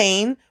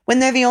amazing when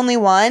they're the only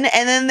one,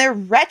 and then they're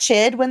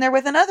wretched when they're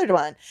with another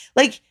one.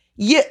 Like,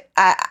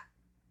 I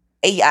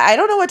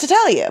don't know what to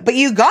tell you, but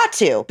you got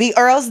to be,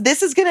 or else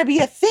this is gonna be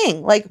a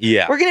thing. Like,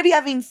 we're gonna be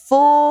having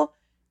full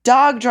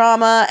dog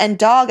drama and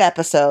dog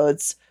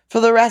episodes for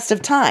the rest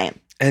of time.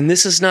 And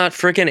this is not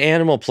freaking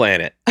Animal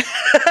Planet.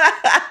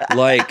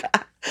 Like,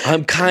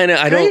 I'm kind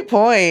of, Great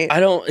point.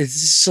 It's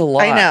just a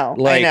lot. I know.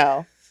 Like, I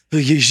know.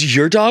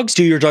 Your dogs?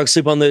 Do your dogs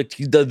sleep on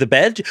the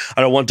bed?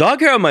 I don't want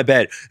dog hair on my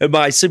bed.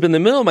 I sleep in the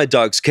middle of my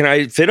dogs. Can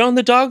I fit on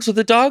the dogs with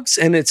the dogs?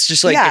 And it's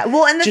just like, yeah.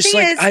 Well, and the just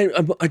thing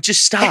like, I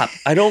just stop.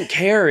 I don't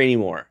care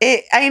anymore.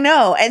 I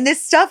know. And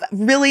this stuff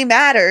really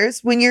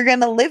matters when you're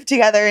going to live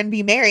together and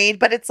be married.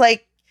 But it's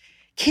like,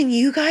 can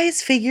you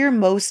guys figure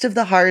most of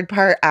the hard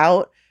part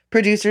out,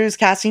 producers,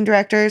 casting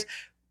directors,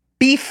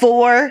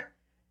 before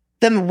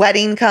the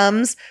wedding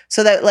comes,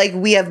 so that like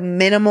we have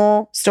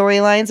minimal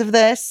storylines of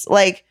this?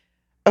 Like,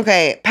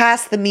 okay,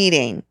 past the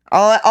meeting.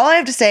 All I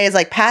have to say is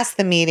like past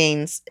the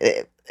meetings,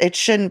 it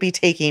shouldn't be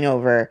taking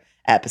over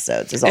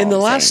episodes. Is all In the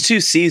I'm last saying.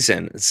 2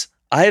 seasons,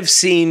 I have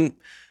seen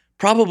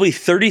probably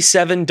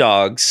 37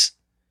 dogs.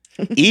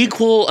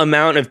 Equal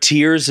amount of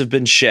tears have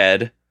been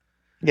shed.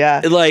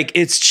 Yeah. Like,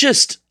 it's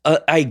just,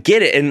 I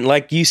get it. And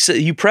like you said,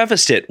 you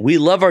prefaced it. We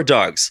love our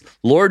dogs.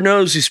 Lord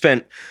knows we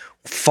spent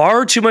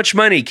far too much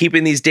money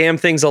keeping these damn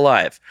things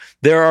alive.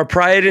 There are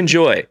pride and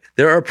joy.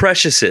 There are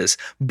preciouses,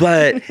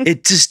 but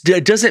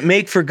it doesn't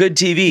make for good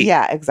TV.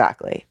 Yeah,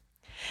 exactly.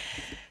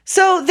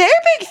 So their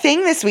big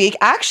thing this week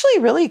actually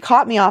really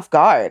caught me off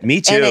guard.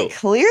 Me too. And it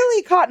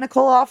clearly caught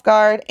Nicole off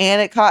guard,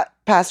 and it caught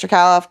Pastor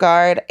Cal off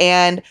guard.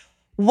 And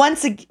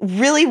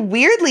really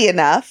weirdly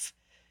enough,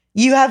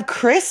 you have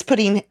Chris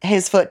putting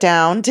his foot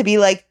down to be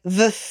like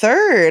the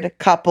third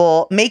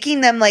couple,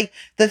 making them like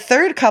the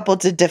third couple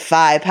to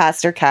defy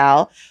Pastor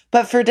Cal,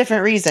 but for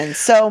different reasons.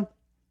 So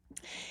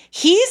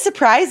he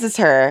surprises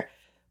her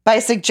by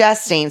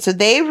suggesting, so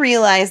they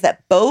realize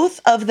that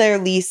both of their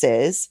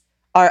leases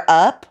are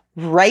up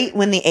right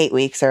when the 8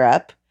 weeks are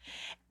up.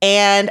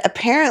 And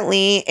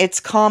apparently it's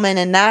common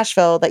in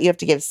Nashville that you have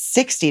to give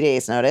 60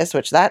 days notice,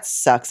 which that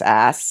sucks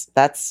ass.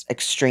 That's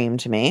extreme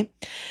to me.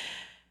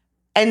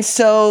 And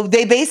so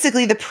they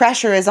basically, the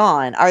pressure is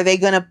on. Are they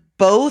going to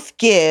both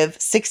give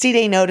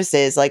 60-day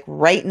notices like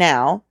right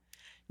now,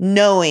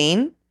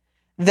 knowing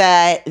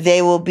that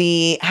they will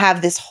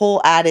have this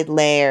whole added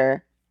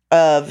layer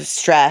of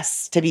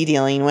stress to be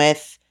dealing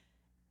with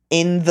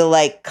in the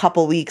like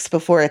couple weeks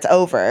before it's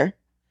over?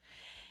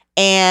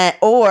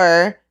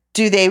 Or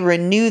do they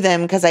renew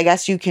them? Because I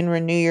guess you can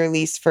renew your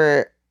lease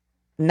for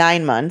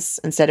 9 months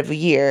instead of a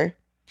year.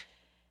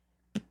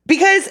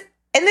 Because,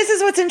 and this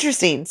is what's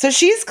interesting. So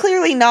she's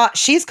clearly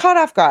she's caught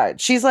off guard.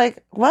 She's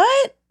like,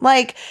 what?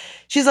 Like,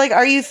 she's like,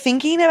 are you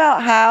thinking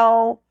about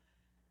how,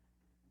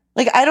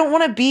 like, I don't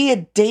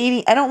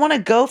want to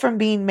go from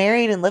being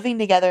married and living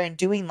together and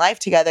doing life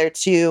together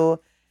to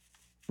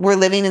we're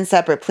living in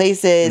separate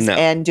places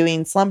and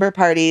doing slumber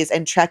parties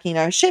and trekking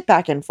our shit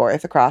back and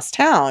forth across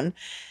town.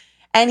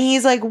 And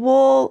he's like,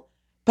 well,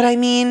 but I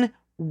mean,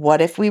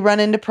 what if we run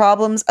into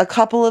problems a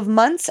couple of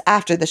months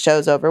after the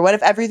show's over? What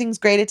if everything's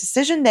great at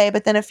decision day,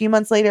 but then a few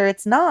months later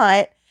it's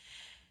not?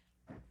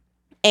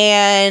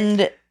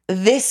 And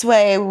this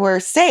way we're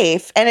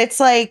safe. And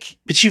it's like,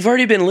 but you've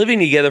already been living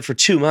together for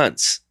 2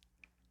 months.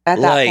 At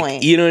that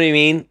point. You know what I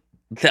mean?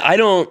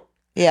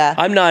 Yeah.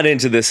 I'm not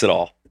into this at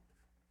all.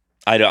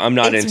 I'm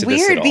not into this at all.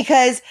 It's weird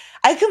because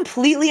I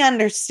completely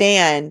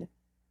understand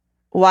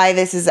why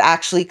this is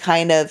actually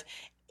kind of,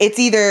 it's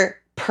either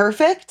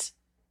perfect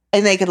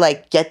and they could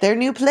like get their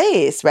new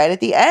place right at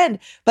the end,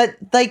 but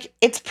like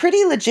it's pretty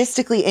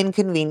logistically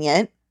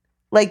inconvenient.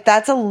 Like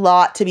that's a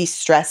lot to be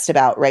stressed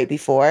about right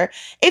before.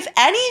 If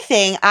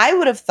anything, I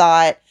would have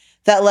thought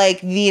that like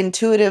the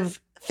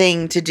intuitive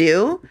thing to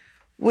do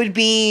would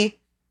be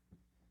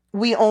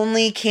we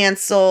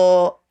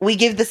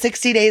give the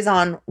 60 days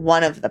on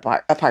one of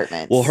the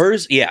apartments. Well,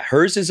 hers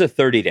is a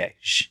 30-day.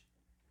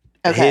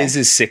 Okay. His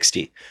is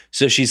 60.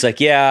 So she's like,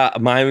 yeah,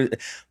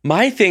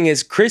 my thing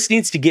is Chris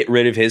needs to get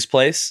rid of his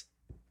place,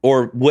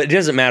 or it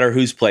doesn't matter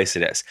whose place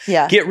it is.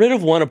 Yeah. Get rid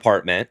of one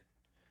apartment.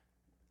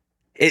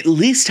 At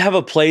least have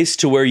a place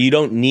to where you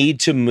don't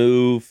need to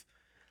move.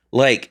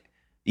 Like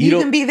you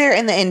can be there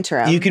in the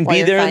interim. You can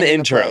be there in the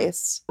interim,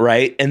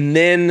 right? And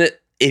then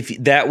if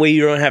that way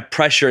you don't have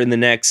pressure in the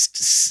next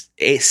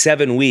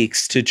 7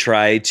 weeks to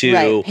try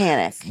to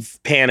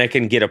panic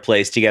and get a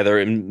place together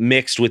and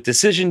mixed with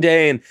decision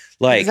day. And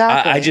like,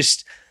 exactly.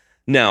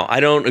 I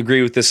don't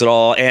agree with this at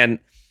all. And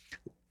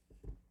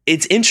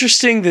it's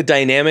interesting. The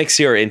dynamics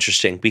here are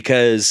interesting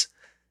because,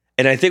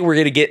 and I think we're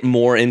going to get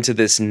more into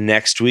this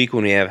next week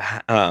when we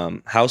have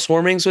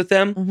housewarmings with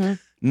them. Mm-hmm.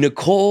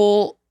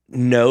 Nicole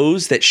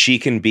knows that she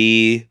can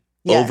be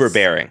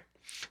overbearing.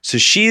 So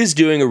she is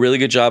doing a really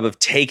good job of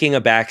taking a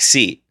back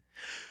seat.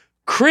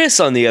 Chris,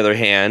 on the other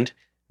hand,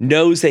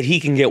 knows that he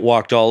can get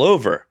walked all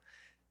over.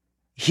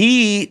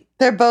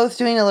 They're both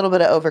doing a little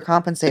bit of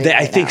overcompensating.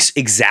 I think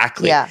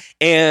exactly. Yeah.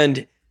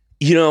 And,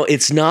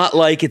 it's not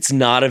like it's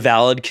not a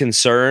valid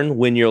concern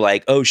when you're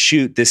like, oh,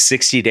 shoot, this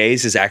 60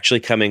 days is actually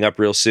coming up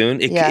real soon.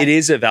 It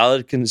is a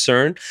valid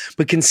concern.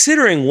 But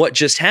considering what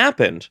just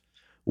happened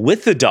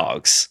with the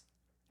dogs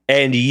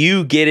and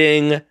you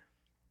getting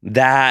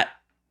that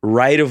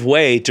right of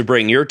way to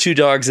bring your 2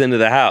 dogs into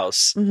the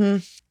house. Mm-hmm.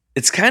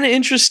 It's kind of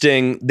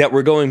interesting that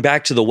we're going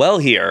back to the well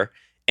here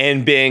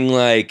and being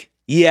like,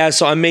 yeah,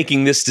 so I'm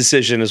making this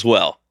decision as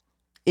well.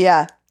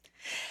 Yeah.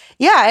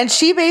 Yeah. And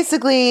she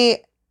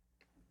basically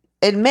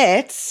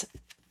admits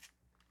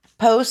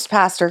post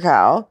Pastor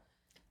Cal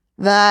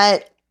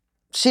that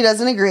she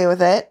doesn't agree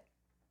with it.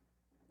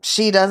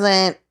 She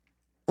doesn't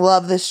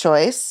love this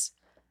choice,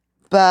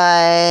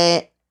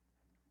 but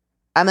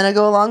I'm going to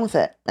go along with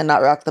it and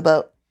not rock the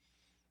boat.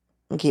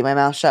 And keep my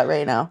mouth shut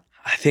right now.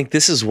 I think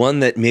this is one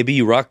that maybe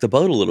you rock the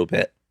boat a little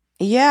bit.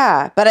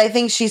 Yeah, but I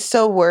think she's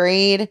so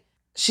worried.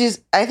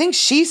 I think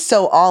she's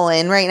so all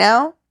in right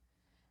now.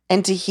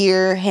 And to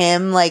hear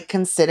him like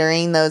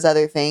considering those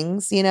other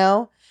things,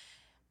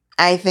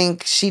 I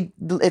think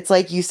it's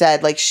like you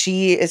said, like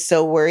she is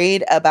so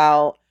worried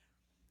about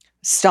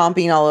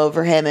stomping all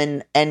over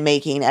him and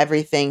making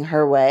everything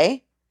her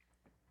way,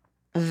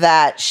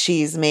 that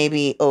she's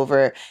maybe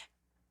over.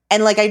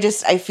 And like,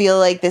 I feel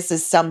like this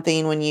is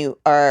something when you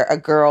are a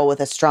girl with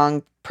a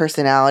strong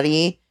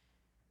personality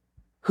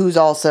who's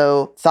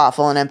also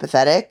thoughtful and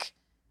empathetic,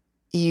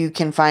 you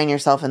can find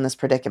yourself in this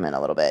predicament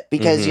a little bit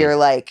because you're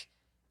like,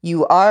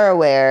 you are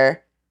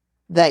aware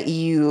that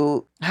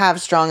you have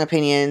strong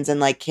opinions and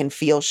like can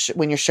feel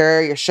when you're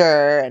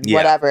sure and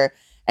whatever.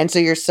 And so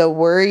you're so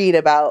worried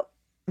about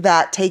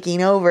that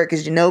taking over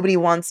because nobody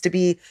wants to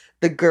be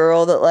the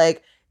girl that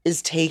like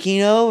is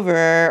taking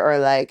over or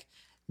like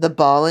the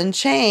ball and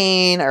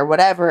chain or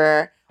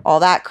whatever, all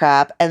that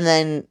crap. And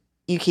then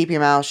you keep your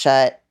mouth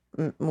shut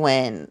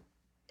when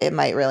it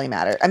might really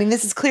matter. I mean,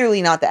 this is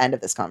clearly not the end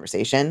of this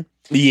conversation.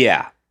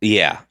 Yeah.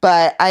 Yeah.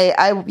 But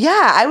I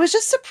was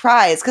just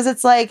surprised because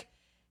it's like,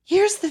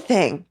 here's the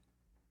thing.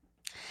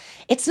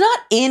 It's not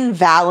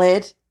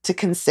invalid to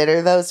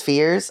consider those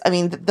fears. I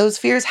mean, those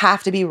fears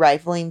have to be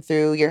rifling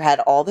through your head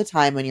all the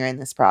time when you're in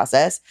this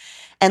process.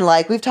 And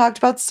like we've talked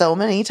about so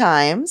many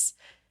times,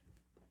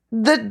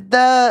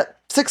 the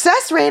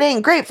success rate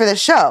ain't great for the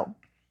show.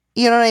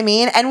 You know what I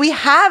mean? And we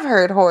have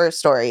heard horror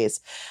stories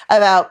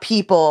about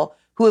people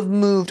who have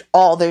moved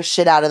all their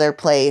shit out of their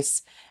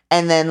place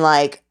and then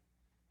like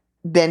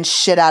been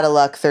shit out of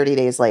luck 30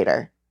 days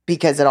later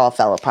because it all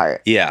fell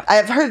apart. Yeah.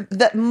 I've heard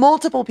that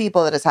multiple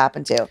people that has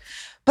happened to,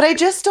 but I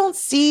just don't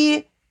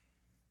see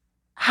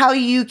how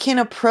you can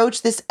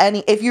approach this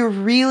if you're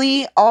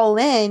really all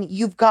in,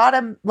 you've got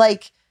to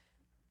like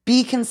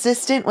be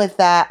consistent with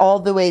that all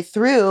the way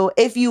through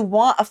if you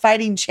want a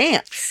fighting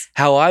chance.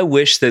 How I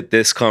wish that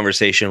this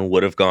conversation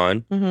would have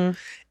gone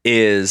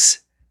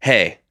is,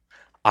 hey,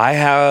 I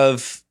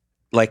have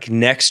like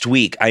next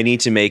week, I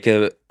need to make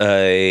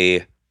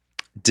a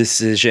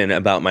decision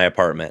about my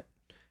apartment.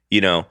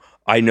 You know,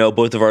 I know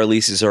both of our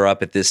leases are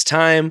up at this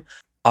time.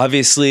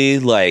 Obviously,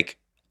 like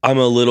I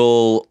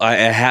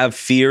have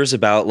fears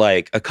about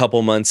like a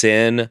couple months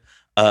in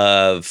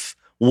of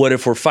what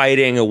if we're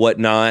fighting or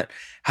whatnot.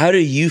 How do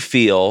you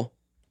feel?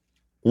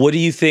 What do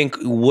you think?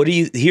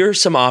 Here are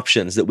some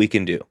options that we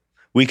can do.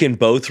 We can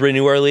both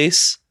renew our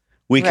lease.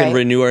 We can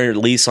renew our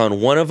lease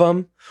on one of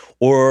them,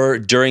 or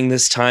during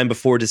this time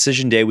before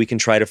decision day, we can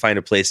try to find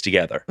a place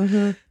together.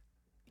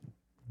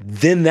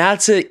 Then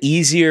that's an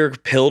easier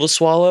pill to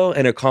swallow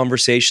and a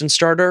conversation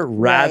starter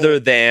rather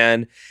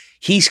than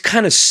he's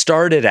kind of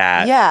started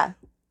at,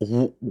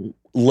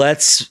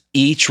 let's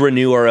each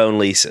renew our own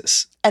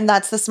leases. And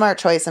that's the smart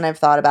choice. And I've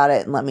thought about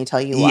it. And let me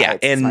tell you why. Yeah.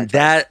 And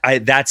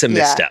that's a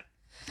misstep.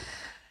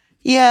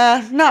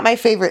 Yeah. Not my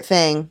favorite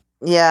thing.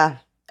 Yeah.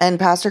 And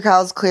Pastor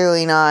Kyle's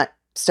clearly not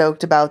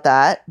stoked about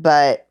that.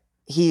 But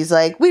he's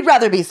like, we'd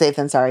rather be safe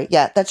than sorry.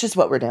 Yeah. That's just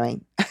what we're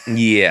doing.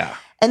 Yeah.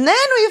 And then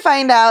we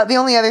find out the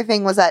only other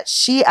thing was that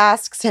she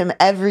asks him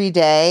every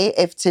day,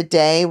 if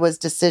today was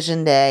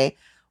decision day,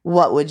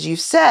 what would you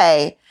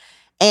say?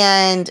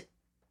 And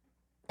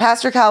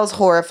Pastor Kyle's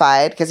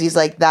horrified because he's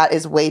like, that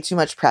is way too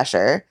much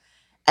pressure.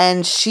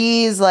 And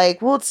she's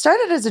like, well, it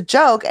started as a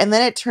joke. And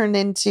then it turned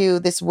into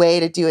this way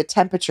to do a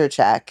temperature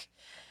check,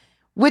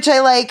 which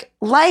I like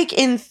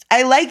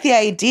the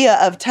idea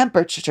of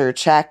temperature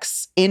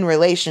checks in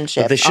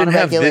relationships they shouldn't on a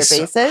regular have this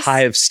basis.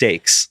 high of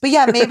stakes. But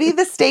yeah, maybe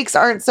the stakes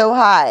aren't so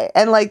high.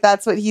 And like,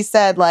 that's what he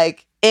said.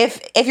 Like, if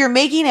you're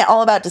making it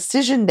all about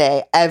decision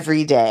day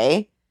every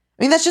day,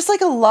 I mean, that's just like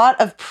a lot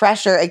of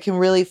pressure. It can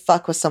really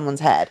fuck with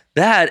someone's head.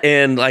 That,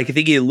 and like I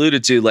think he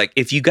alluded to, like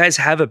if you guys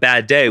have a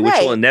bad day, which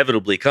will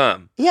inevitably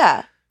come, you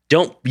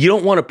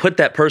don't want to put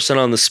that person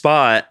on the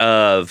spot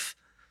of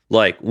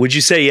like, would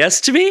you say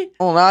yes to me?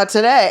 Well, not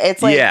today.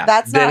 It's like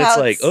that's not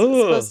how it's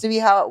supposed to be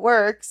how it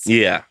works.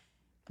 Yeah,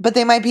 but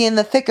they might be in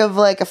the thick of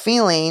like a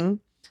feeling.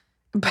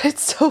 But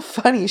it's so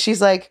funny.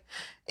 She's like,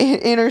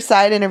 in her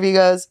side interview,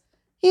 goes,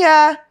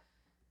 "Yeah,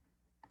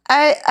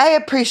 I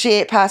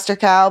appreciate Pastor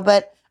Kyle,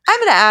 but I'm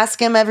going to ask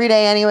him every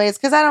day anyways,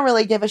 because I don't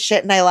really give a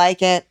shit and I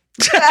like it."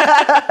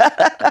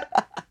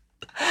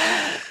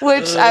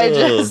 Which I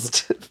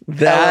just...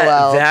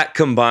 That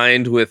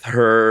combined with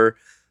her...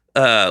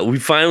 we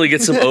finally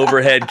get some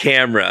overhead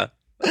camera.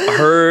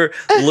 Her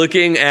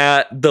looking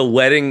at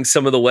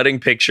some of the wedding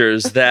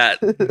pictures that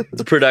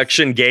the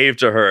production gave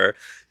to her,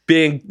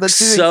 being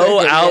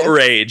so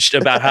outraged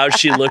about how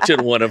she looked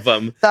at one of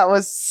them. That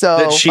was so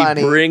that she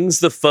funny. Brings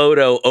the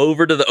photo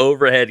over to the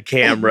overhead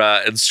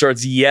camera and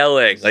starts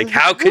yelling, like,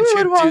 how could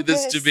you do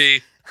this to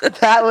me?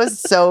 That was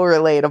so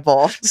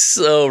relatable.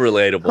 So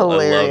relatable.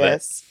 Hilarious. I love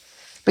it.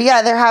 But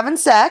yeah, they're having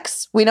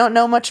sex. We don't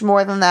know much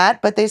more than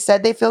that, but they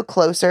said they feel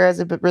closer as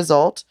a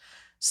result.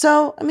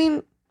 So, I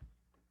mean,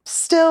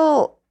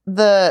 still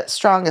the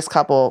strongest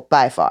couple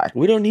by far.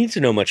 We don't need to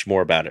know much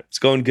more about it. It's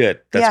going good.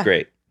 That's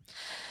great.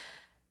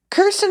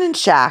 Kirsten and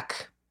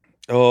Shaq.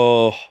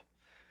 Oh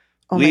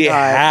we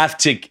have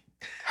to.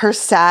 Her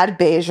sad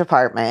beige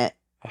apartment.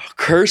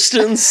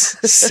 Kirsten's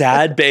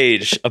sad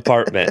beige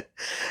apartment.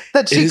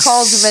 That she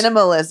calls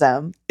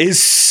minimalism. Is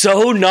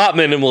so not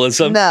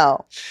minimalism.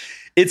 No.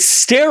 It's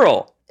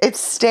sterile. It's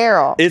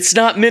sterile. It's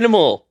not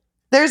minimal.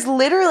 There's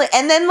literally,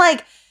 and then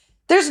like,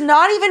 there's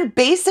not even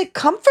basic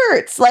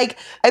comforts. Like,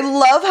 I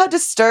love how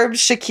disturbed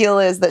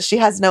Shaquille is that she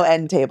has no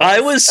end table.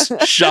 I was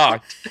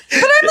shocked.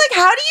 But I'm like,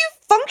 how do you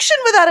function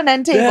without an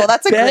end table? That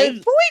That's a great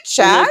bed point,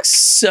 Shaq. Looks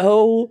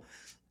so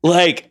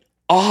like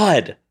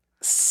odd.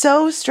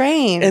 So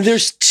strange. And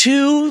there's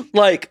two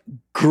like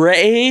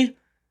gray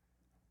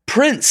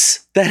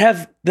prints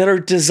that are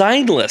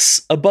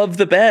designless above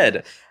the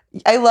bed.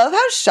 I love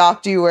how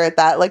shocked you were at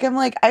that. Like, I'm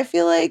like, I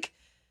feel like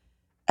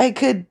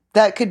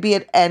that could be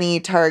at any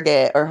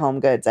Target or Home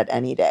Goods at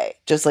any day.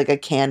 Just like a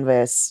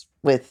canvas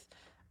with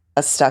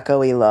a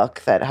stucco-y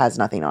look that has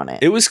nothing on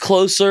it. It was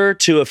closer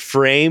to a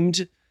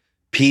framed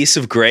piece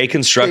of gray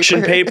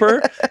construction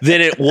paper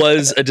than it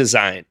was a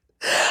design.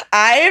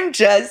 I am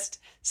just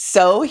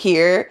so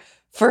here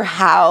for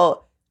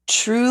how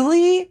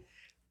truly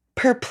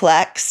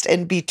perplexed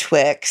and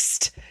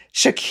betwixt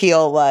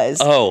Shaquille was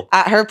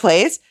at her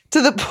place,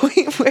 to the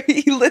point where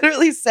he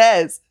literally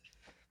says,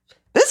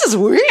 "This is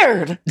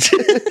weird."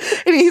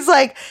 And he's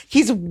like,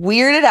 he's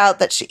weirded out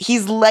that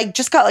he's like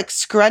just got like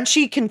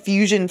scrunchy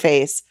confusion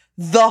face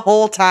the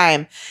whole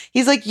time.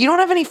 He's like, "You don't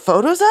have any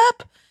photos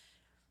up?"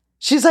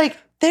 She's like,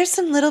 "There's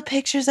some little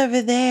pictures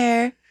over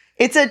there."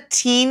 It's a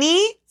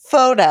teeny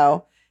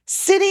photo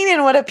sitting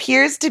in what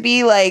appears to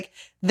be like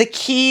the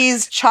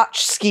Keys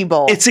tchotchke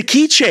bowl. It's a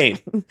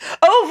keychain.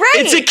 Oh,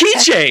 right. It's a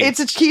keychain. It's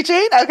a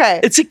keychain? Okay.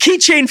 It's a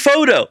keychain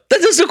photo.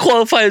 That doesn't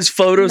qualify as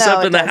photos No,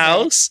 up it in the doesn't.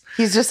 house.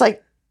 He's just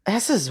like,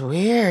 "This is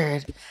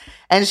weird."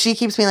 And she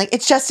keeps being like,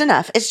 "It's just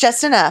enough. It's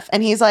just enough."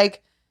 And he's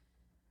like,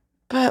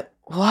 "But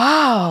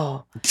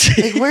wow.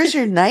 Like, where's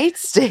your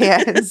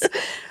nightstands?"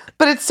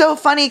 But it's so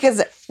funny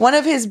because one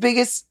of his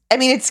biggest, I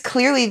mean, it's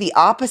clearly the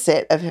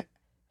opposite of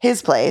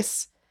his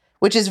place,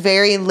 which is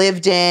very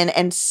lived in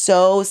and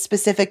so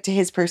specific to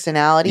his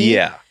personality.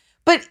 Yeah.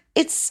 But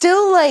it's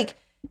still like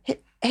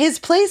his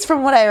place,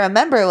 from what I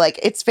remember, like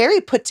it's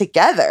very put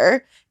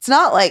together. It's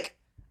not like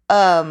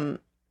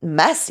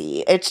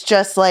messy. It's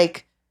just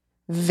like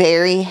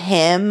very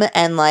him,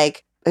 and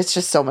like it's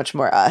just so much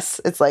more us.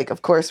 It's like,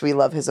 of course, we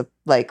love his his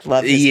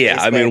Yeah,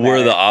 place I mean, way we're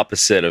better. the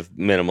opposite of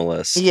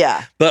minimalist.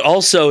 Yeah. But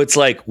also, it's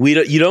like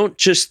you don't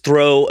just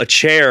throw a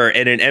chair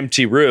in an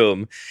empty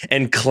room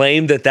and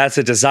claim that that's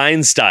a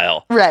design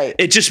style. Right.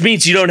 It just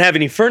means you don't have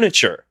any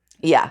furniture.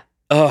 Yeah.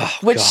 Oh,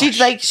 Which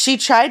gosh. she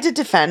tried to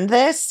defend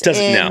this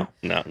No.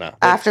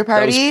 After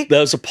Party. That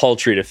was a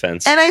paltry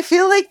defense. And I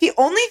feel like the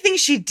only thing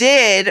she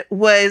did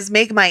was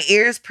make my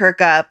ears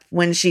perk up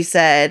when she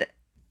said,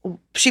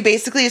 she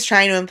basically is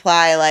trying to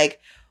imply like,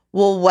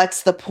 well,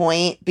 what's the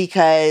point?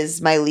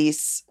 Because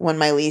when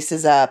my lease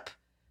is up,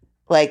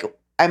 like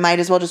I might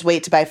as well just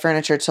wait to buy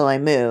furniture till I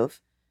move.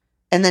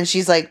 And then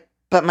she's like,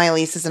 "But my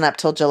lease isn't up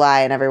till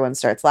July," and everyone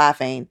starts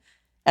laughing.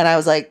 And I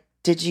was like,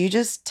 did you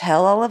just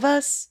tell all of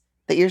us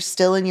that you're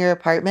still in your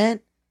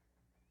apartment?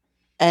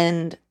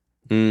 And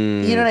you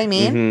know what I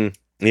mean?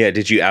 Mm-hmm. Yeah.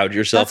 Did you out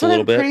yourself That's a what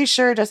little I'm bit? pretty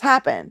sure just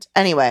happened.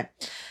 Anyway,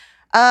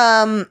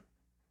 they're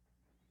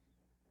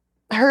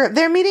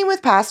meeting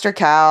with Pastor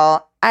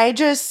Cal. I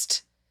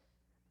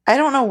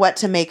don't know what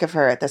to make of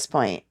her at this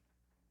point,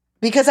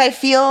 because I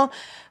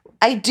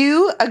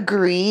do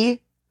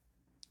agree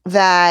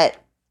that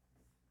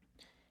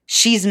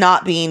she's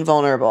not being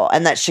vulnerable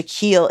and that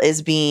Shaquille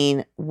is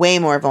being way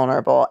more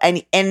vulnerable.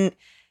 And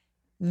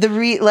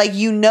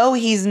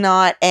he's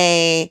not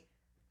a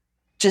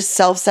just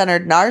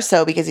self-centered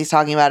narso because he's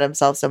talking about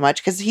himself so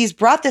much, because he's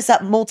brought this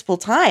up multiple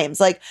times.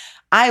 Like,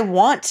 I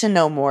want to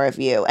know more of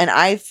you. And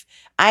I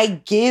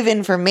give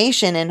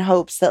information in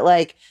hopes that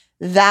like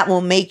that will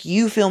make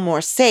you feel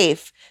more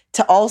safe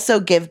to also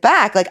give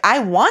back. Like, I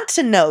want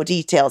to know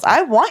details.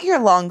 I want your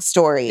long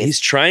stories. He's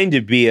trying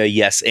to be a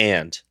yes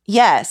and.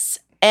 Yes.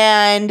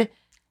 And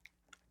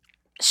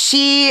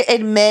she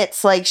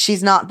admits like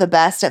she's not the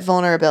best at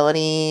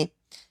vulnerability.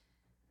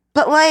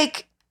 But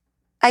like,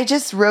 I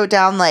just wrote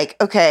down like,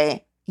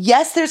 okay,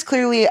 yes, there's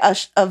clearly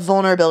a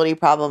vulnerability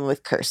problem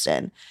with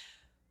Kirsten.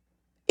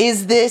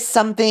 Is this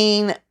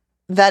something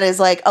that is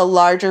like a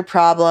larger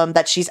problem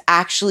that she's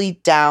actually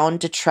down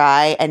to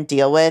try and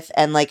deal with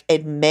and like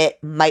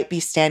admit might be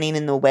standing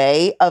in the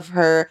way of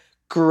her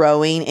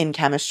growing in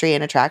chemistry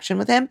and attraction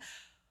with him?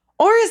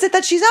 Or is it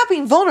that she's not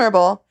being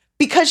vulnerable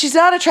because she's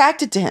not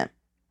attracted to him?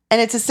 And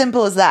it's as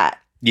simple as that.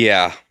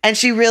 Yeah. And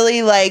she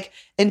really like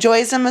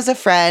enjoys him as a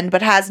friend,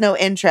 but has no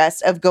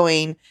interest of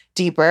going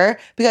deeper,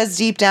 because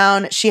deep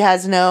down she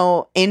has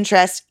no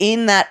interest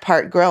in that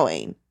part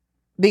growing,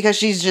 because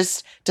she's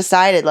just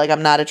decided like,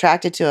 I'm not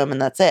attracted to him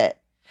and that's it.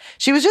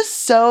 She was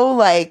just so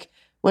like,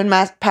 when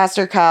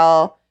Pastor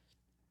Cal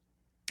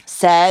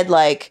said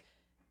like,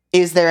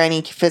 is there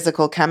any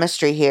physical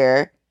chemistry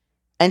here?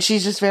 And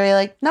she's just very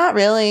like, not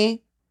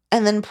really.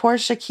 And then poor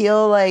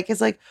Shaquille like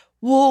is like,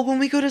 well, when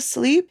we go to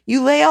sleep,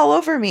 you lay all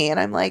over me. And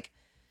I'm like,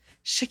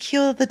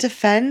 Shaquille, the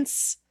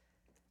defense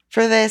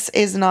for this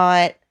is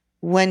not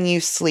when you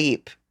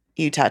sleep,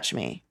 you touch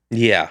me.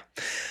 Yeah.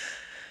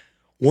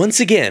 Once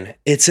again,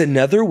 it's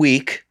another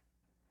week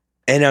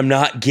and I'm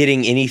not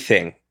getting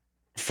anything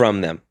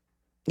from them.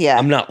 Yeah.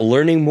 I'm not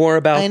learning more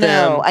about I know,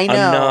 them. I know.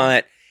 I'm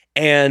not.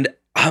 And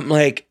I'm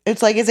like,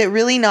 it's like, is it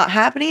really not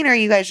happening, or are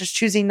you guys just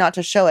choosing not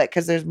to show it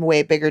because there's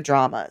way bigger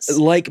dramas?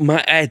 like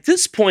at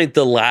this point,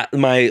 my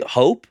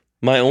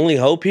only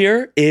hope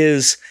here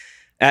is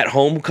at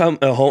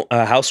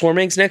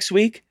housewarmings next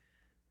week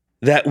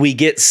that we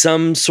get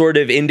some sort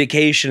of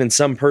indication and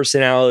some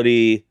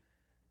personality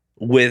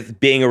with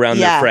being around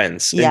their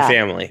friends and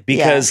family,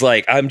 because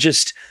like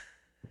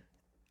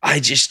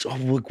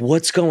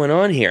what's going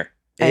on here?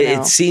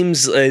 It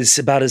seems as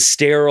about as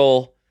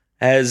sterile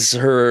as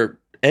her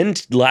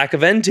lack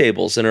of end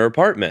tables in her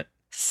apartment.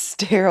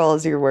 Sterile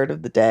is your word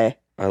of the day.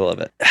 I love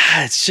it.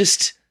 It's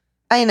just,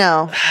 I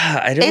know.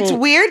 It's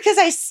weird because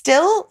I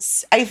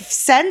sense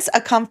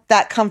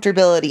that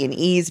comfortability and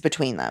ease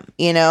between them,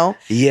 you know?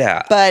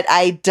 Yeah. But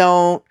I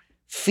don't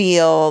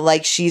feel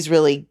like she's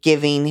really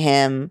giving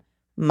him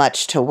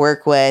much to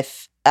work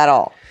with at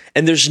all.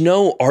 And there's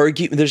no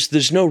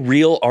there's no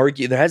real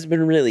there hasn't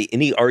been really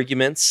any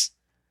arguments.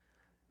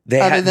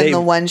 Other than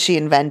the one she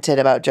invented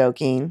about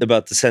joking.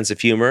 About the sense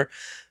of humor.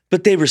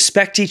 But they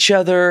respect each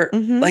other.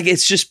 Mm-hmm. Like,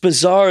 it's just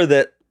bizarre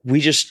that we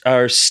just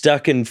are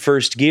stuck in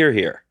first gear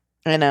here.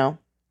 I know.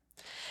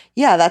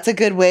 Yeah, that's a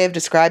good way of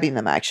describing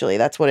them, actually.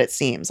 That's what it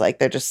seems like.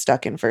 They're just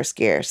stuck in first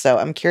gear. So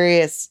I'm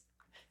curious.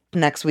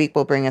 Next week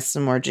will bring us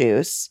some more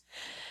juice.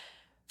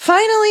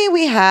 Finally,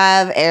 we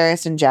have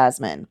Eris and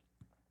Jasmine,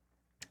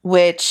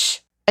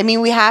 which, I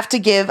mean, we have to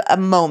give a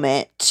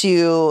moment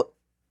to...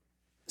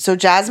 So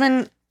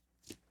Jasmine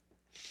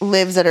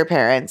lives at her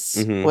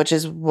parents', which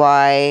is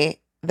why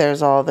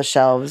there's all the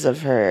shelves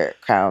of her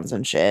crowns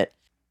and shit.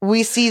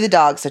 We see the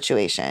dog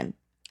situation.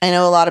 I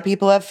know a lot of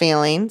people have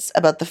feelings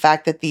about the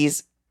fact that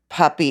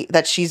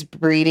that she's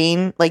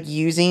breeding, like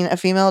using a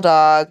female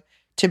dog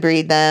to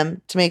breed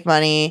them to make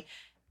money,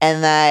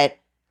 and that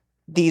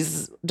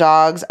these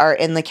dogs are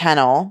in the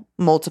kennel,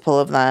 multiple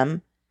of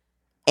them,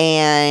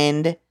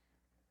 and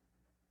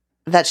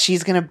that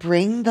she's going to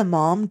bring the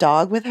mom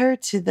dog with her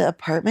to the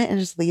apartment and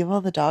just leave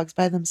all the dogs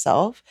by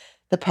themselves,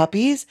 the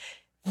puppies.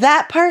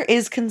 That part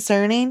is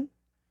concerning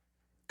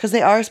because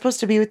they are supposed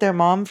to be with their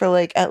mom for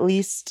like at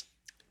least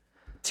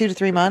 2 to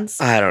 3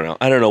 months. I don't know.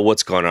 I don't know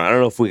what's going on. I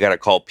don't know if we got to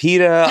call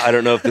PETA. I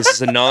don't know if this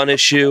is a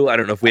non-issue. I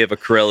don't know if we have a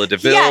Cruella de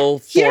Vil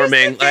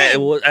forming.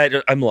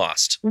 I'm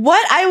lost.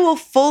 What I will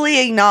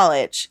fully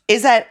acknowledge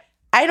is that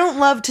I don't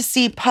love to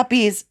see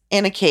puppies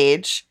in a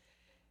cage.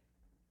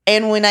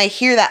 And when I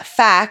hear that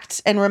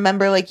fact and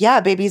remember, like,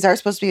 yeah, babies are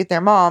supposed to be with their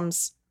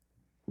moms,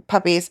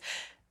 puppies,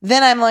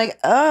 then I'm like,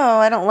 oh,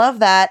 I don't love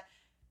that.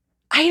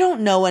 I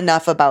don't know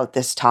enough about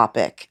this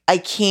topic. I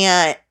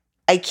can't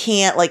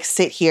like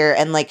sit here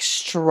and like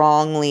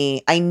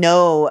strongly, I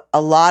know a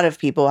lot of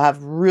people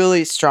have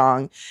really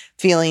strong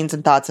feelings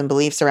and thoughts and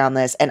beliefs around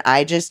this, and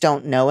I just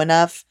don't know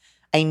enough.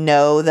 I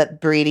know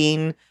that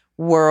breeding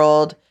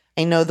world,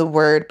 I know the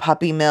word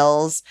puppy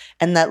mills,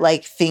 and that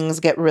like things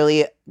get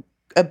really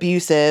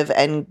abusive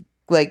and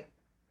like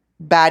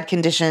bad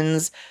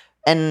conditions,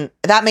 and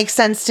that makes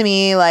sense to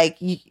me. Like,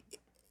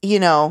 you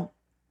know,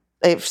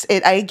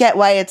 I get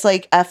why it's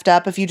like effed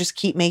up if you just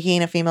keep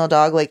making a female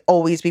dog like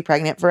always be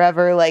pregnant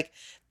forever. Like,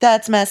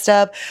 that's messed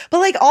up. But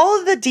like all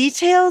of the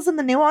details and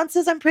the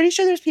nuances, I'm pretty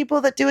sure there's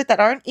people that do it that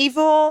aren't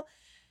evil.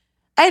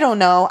 I don't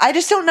know. I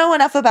just don't know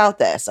enough about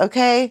this.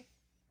 Okay.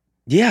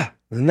 Yeah,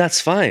 and that's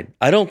fine.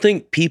 I don't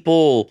think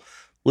people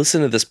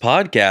listen to this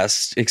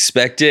podcast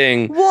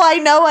expecting... Well, I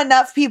know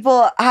enough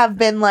people have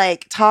been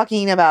like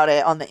talking about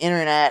it on the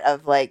internet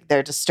of like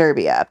their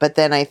Disturbia, but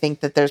then I think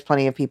that there's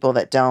plenty of people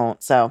that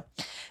don't. So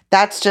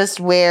that's just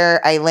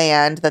where I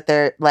land, that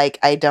they're like,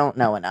 I don't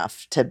know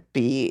enough to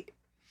be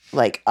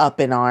like up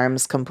in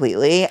arms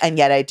completely. And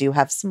yet I do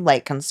have some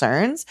light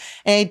concerns,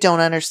 and I don't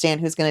understand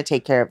who's going to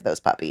take care of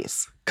those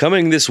puppies.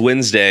 Coming this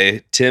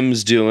Wednesday,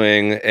 Tim's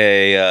doing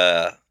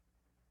a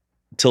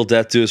Till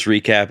Death Do Us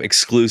recap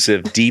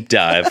exclusive deep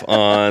dive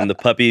on the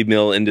puppy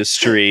mill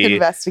industry.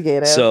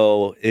 Investigative.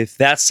 So if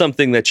that's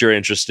something that you're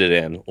interested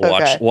in,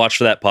 watch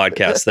for that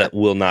podcast that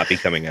will not be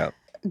coming out.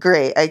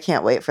 Great. I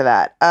can't wait for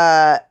that.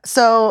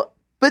 So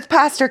with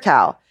Pastor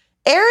Cal,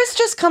 Eris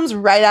just comes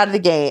right out of the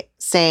gate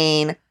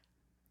saying,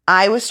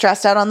 I was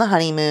stressed out on the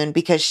honeymoon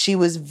because she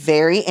was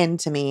very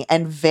into me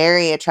and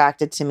very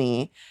attracted to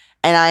me,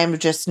 and I'm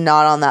just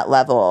not on that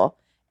level,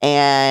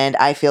 and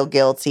I feel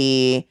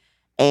guilty.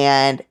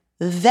 And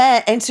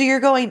so you're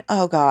going,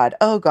 oh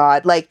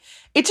God. Like,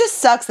 it just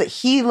sucks that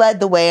he led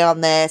the way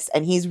on this,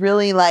 and he's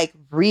really like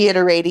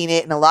reiterating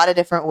it in a lot of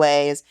different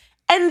ways.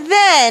 And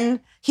then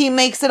he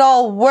makes it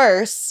all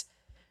worse.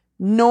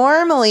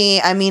 Normally,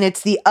 I mean,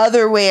 it's the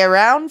other way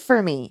around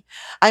for me.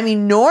 I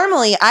mean,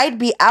 normally I'd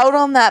be out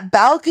on that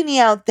balcony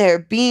out there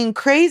being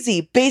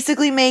crazy,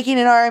 basically making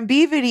an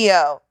R&B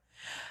video.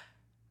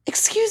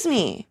 Excuse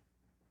me.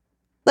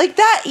 Like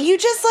that, you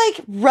just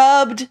like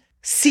rubbed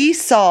sea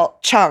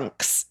salt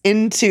chunks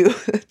into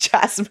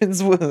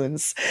Jasmine's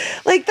wounds.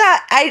 Like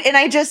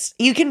that.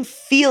 You can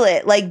feel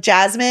it. Like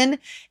Jasmine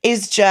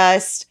is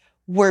just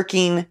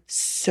working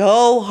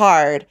so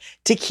hard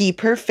to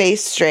keep her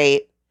face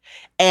straight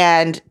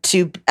and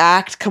to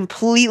act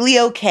completely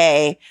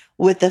okay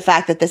with the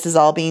fact that this is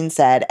all being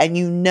said. And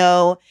you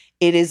know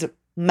it is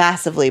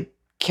massively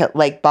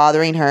like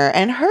bothering her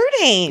and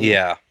hurting.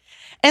 Yeah.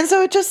 And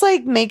so it just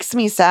like makes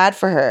me sad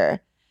for her.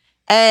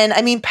 And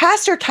I mean,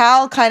 Pastor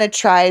Cal kind of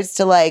tries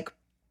to like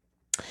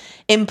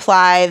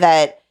imply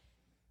that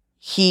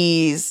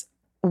he's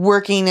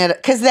working it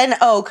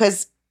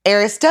because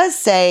Eris does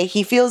say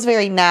he feels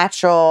very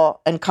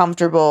natural and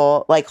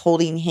comfortable, like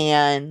holding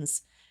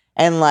hands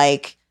and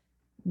like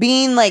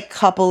being like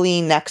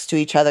coupling next to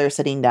each other,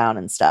 sitting down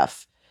and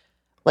stuff,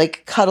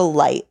 like cuddle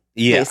light,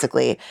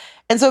 basically.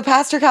 And so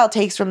Pastor Cal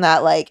takes from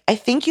that, like, I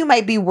think you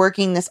might be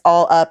working this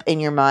all up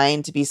in your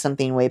mind to be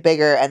something way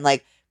bigger, and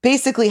like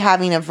basically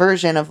having a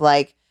version of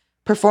like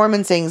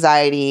performance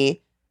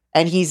anxiety,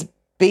 and he's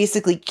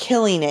basically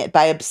killing it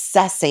by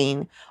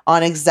obsessing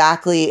on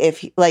exactly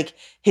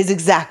his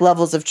exact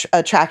levels of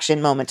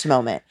attraction moment to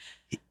moment.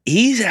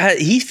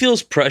 He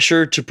feels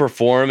pressure to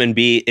perform and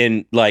be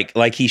in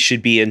like he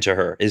should be into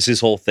her is his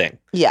whole thing.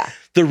 Yeah.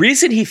 The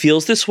reason he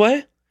feels this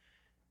way,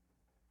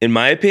 in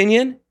my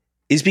opinion,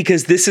 is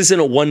because this isn't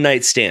a one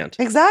night stand.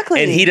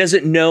 Exactly. And he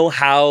doesn't know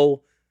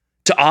how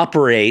to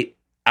operate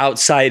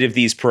outside of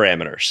these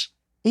parameters.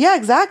 Yeah,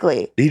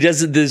 exactly. He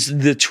doesn't,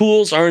 the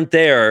tools aren't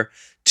there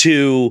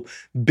to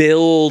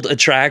build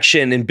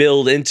attraction and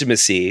build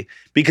intimacy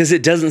because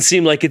it doesn't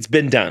seem like it's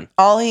been done.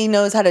 All he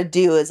knows how to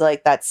do is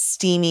like that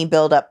steamy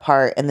build up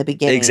part in the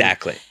beginning.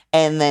 Exactly.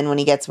 And then when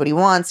he gets what he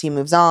wants, he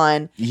moves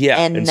on. Yeah.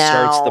 And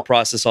now, starts the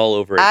process all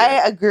over again.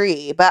 I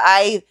agree. But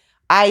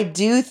I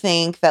do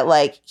think that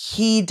like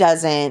he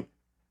doesn't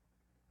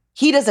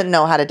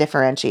know how to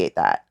differentiate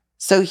that.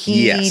 So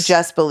he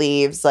just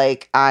believes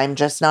like, I'm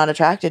just not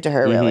attracted to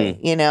her really,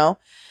 you know?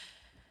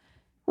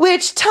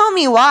 Which, tell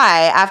me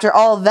why, after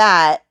all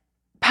that,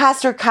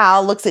 Pastor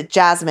Cal looks at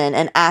Jasmine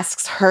and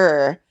asks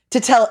her to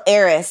tell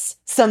Eris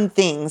some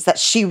things that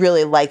she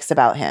really likes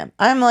about him.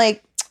 I'm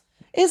like,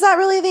 is that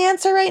really the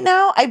answer right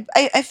now?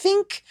 I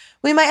think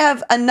we might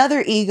have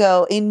another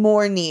ego in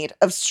more need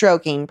of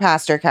stroking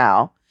Pastor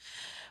Cal,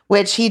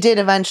 which he did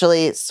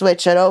eventually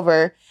switch it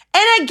over.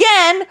 And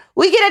again,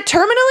 we get a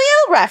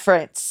terminally ill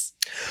reference.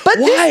 But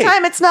this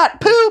time it's not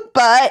poop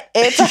butt.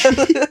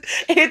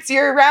 It's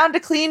you're around to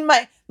clean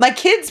my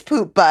kids'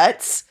 poop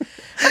butts.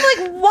 I'm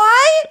like,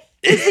 why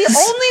is the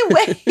only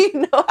way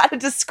you know how to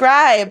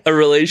describe a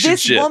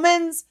relationship, this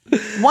woman's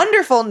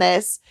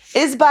wonderfulness,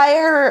 is by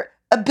her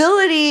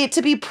ability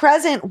to be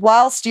present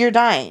whilst you're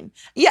dying?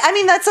 Yeah, I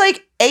mean, that's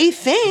like a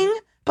thing,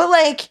 but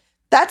like,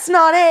 that's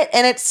not it.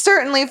 And it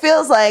certainly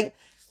feels like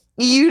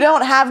you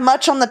don't have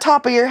much on the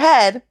top of your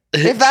head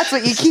if that's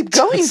what you keep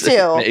going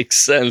to. Makes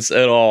sense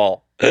at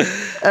all.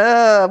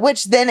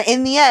 Which then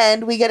in the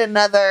end, we get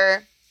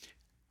another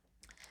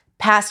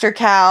Pastor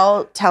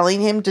Cal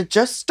telling him to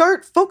just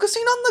start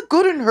focusing on the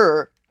good in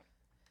her.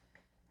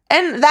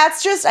 And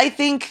that's just, I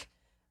think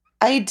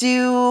it's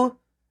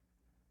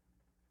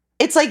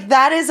like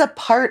that is a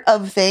part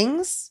of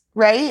things,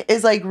 right?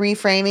 Is like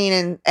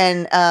reframing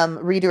and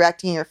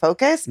redirecting your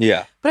focus.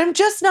 Yeah. But I'm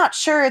just not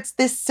sure it's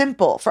this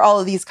simple for all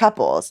of these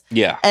couples.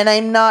 Yeah. And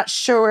I'm not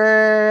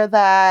sure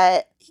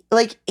that,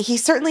 like, he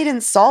certainly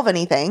didn't solve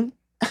anything,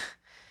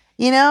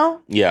 you know?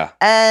 Yeah.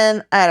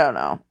 And I don't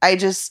know.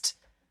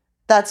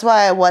 That's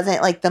why I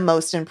wasn't like the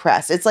most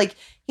impressed. It's like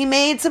he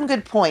made some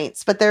good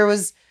points, but there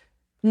was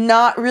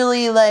not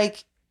really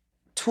like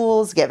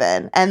tools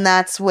given. And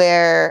that's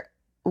where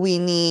we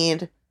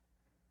need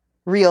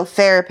real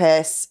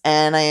therapists.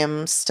 And I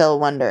am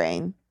still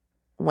wondering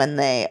when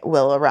they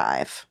will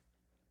arrive.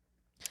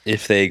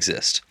 If they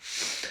exist.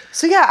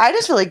 So yeah, I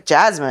just feel like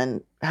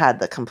Jasmine had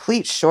the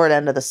complete short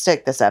end of the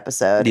stick this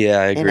episode. Yeah,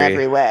 I agree. In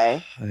every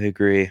way. I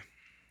agree.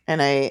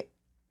 And I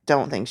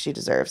don't think she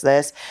deserves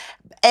this.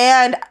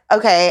 And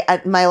okay,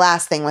 my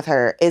last thing with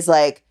her is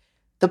like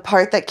the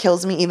part that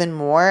kills me even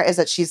more is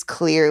that she's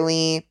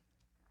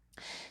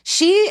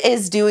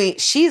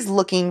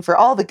looking for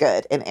all the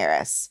good in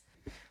Eris.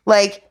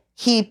 Like,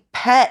 he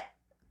pet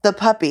the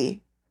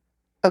puppy,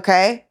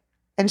 okay?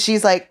 And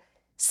she's like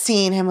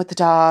seeing him with the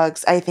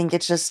dogs. I think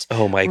it's just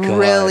oh my God,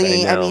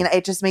 really, I mean,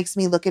 it just makes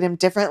me look at him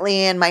differently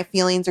and my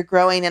feelings are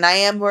growing and I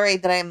am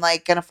worried that I'm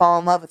like gonna fall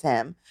in love with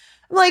him.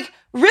 I'm like,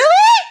 really?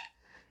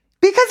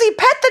 Because he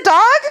pet the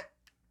dog?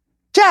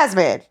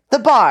 Jasmine, the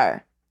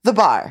bar.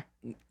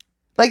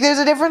 Like, there's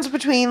a difference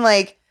between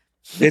like,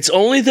 it's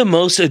only the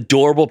most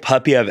adorable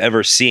puppy I've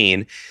ever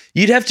seen.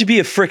 You'd have to be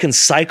a freaking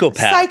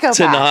psychopath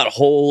to not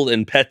hold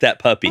and pet that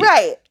puppy.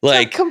 Right.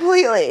 Like,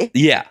 completely.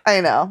 Yeah.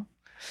 I know.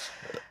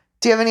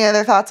 Do you have any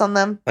other thoughts on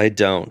them? I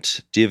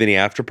don't. Do you have any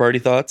after party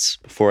thoughts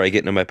before I get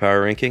into my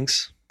power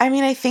rankings? I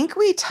mean, I think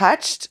we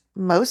touched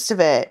most of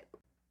it.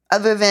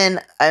 Other than,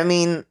 I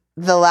mean,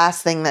 the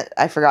last thing that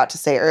I forgot to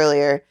say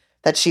earlier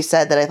that she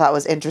said that I thought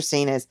was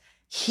interesting is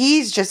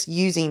he's just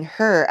using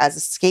her as a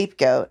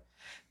scapegoat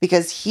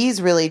because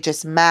he's really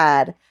just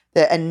mad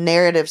that a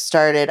narrative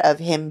started of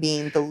him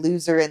being the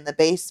loser in the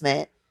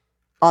basement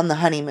on the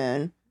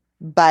honeymoon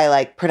by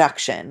like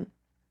production.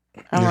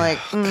 I'm like,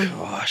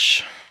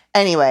 gosh.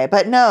 Anyway,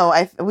 but no,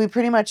 we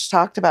pretty much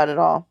talked about it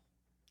all.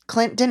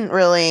 Clint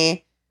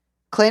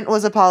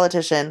was a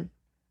politician,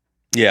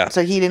 Yeah,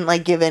 so he didn't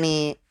like give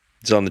any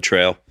it's on the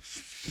trail.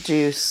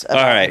 juice. All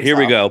right, here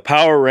we himself. go.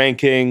 Power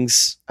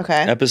rankings.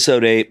 Okay.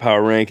 Episode 8,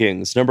 Power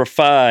rankings. Number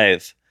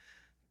 5,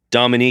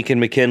 Dominique and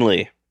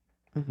McKinley.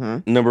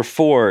 Mm-hmm. Number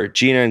 4,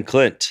 Gina and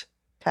Clint.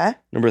 Okay.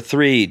 Number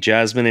 3,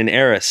 Jasmine and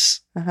Eris.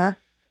 Uh-huh.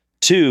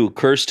 2,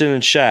 Kirsten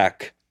and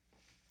Shaq.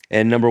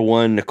 And number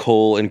 1,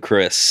 Nicole and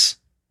Chris.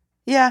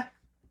 Yeah.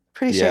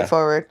 Pretty Yeah.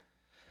 straightforward.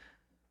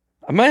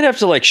 I might have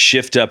to like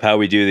shift up how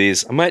we do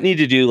these. I might need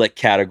to do like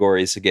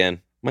categories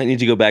again. Might need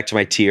to go back to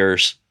my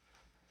tiers.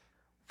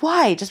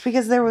 Why? Just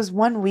because there was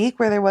 1 week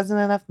where there wasn't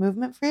enough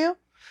movement for you?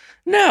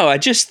 No, I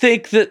just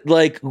think that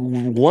like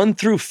 1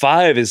 through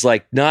 5 is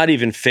like not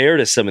even fair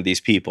to some of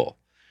these people.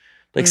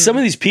 Like some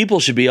of these people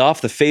should be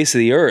off the face of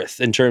the earth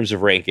in terms of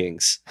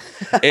rankings.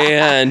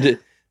 And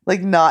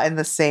Like not in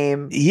the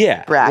same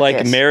yeah, bracket.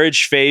 like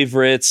marriage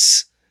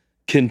favorites,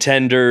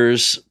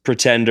 contenders,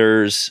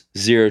 pretenders,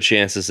 0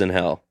 chances in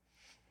hell.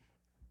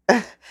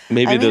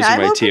 Maybe those are I'm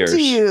my open tiers.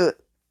 to you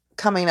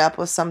coming up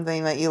with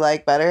something that you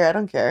like better. I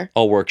don't care.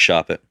 I'll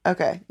workshop it.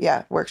 Okay.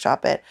 Yeah.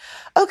 Workshop it.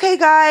 Okay,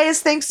 guys.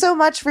 Thanks so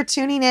much for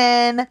tuning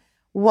in.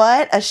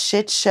 What a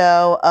shit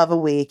show of a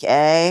week,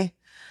 eh?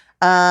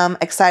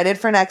 Excited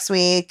for next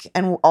week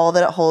and all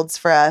that it holds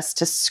for us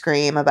to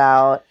scream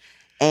about.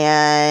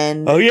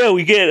 And Oh yeah,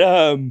 we get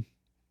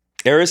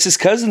Eris's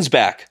cousins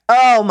back.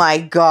 oh my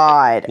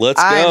God. Let's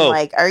I'm go.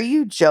 like, are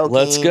you joking?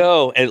 Let's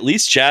go. At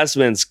least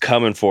Jasmine's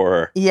coming for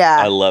her. Yeah.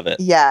 I love it.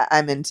 Yeah,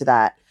 I'm into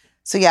that.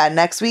 So yeah,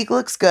 next week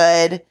looks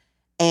good.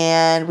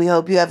 And we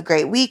hope you have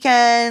great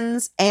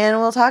weekends. And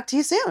we'll talk to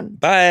you soon.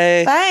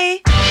 Bye.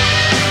 Bye.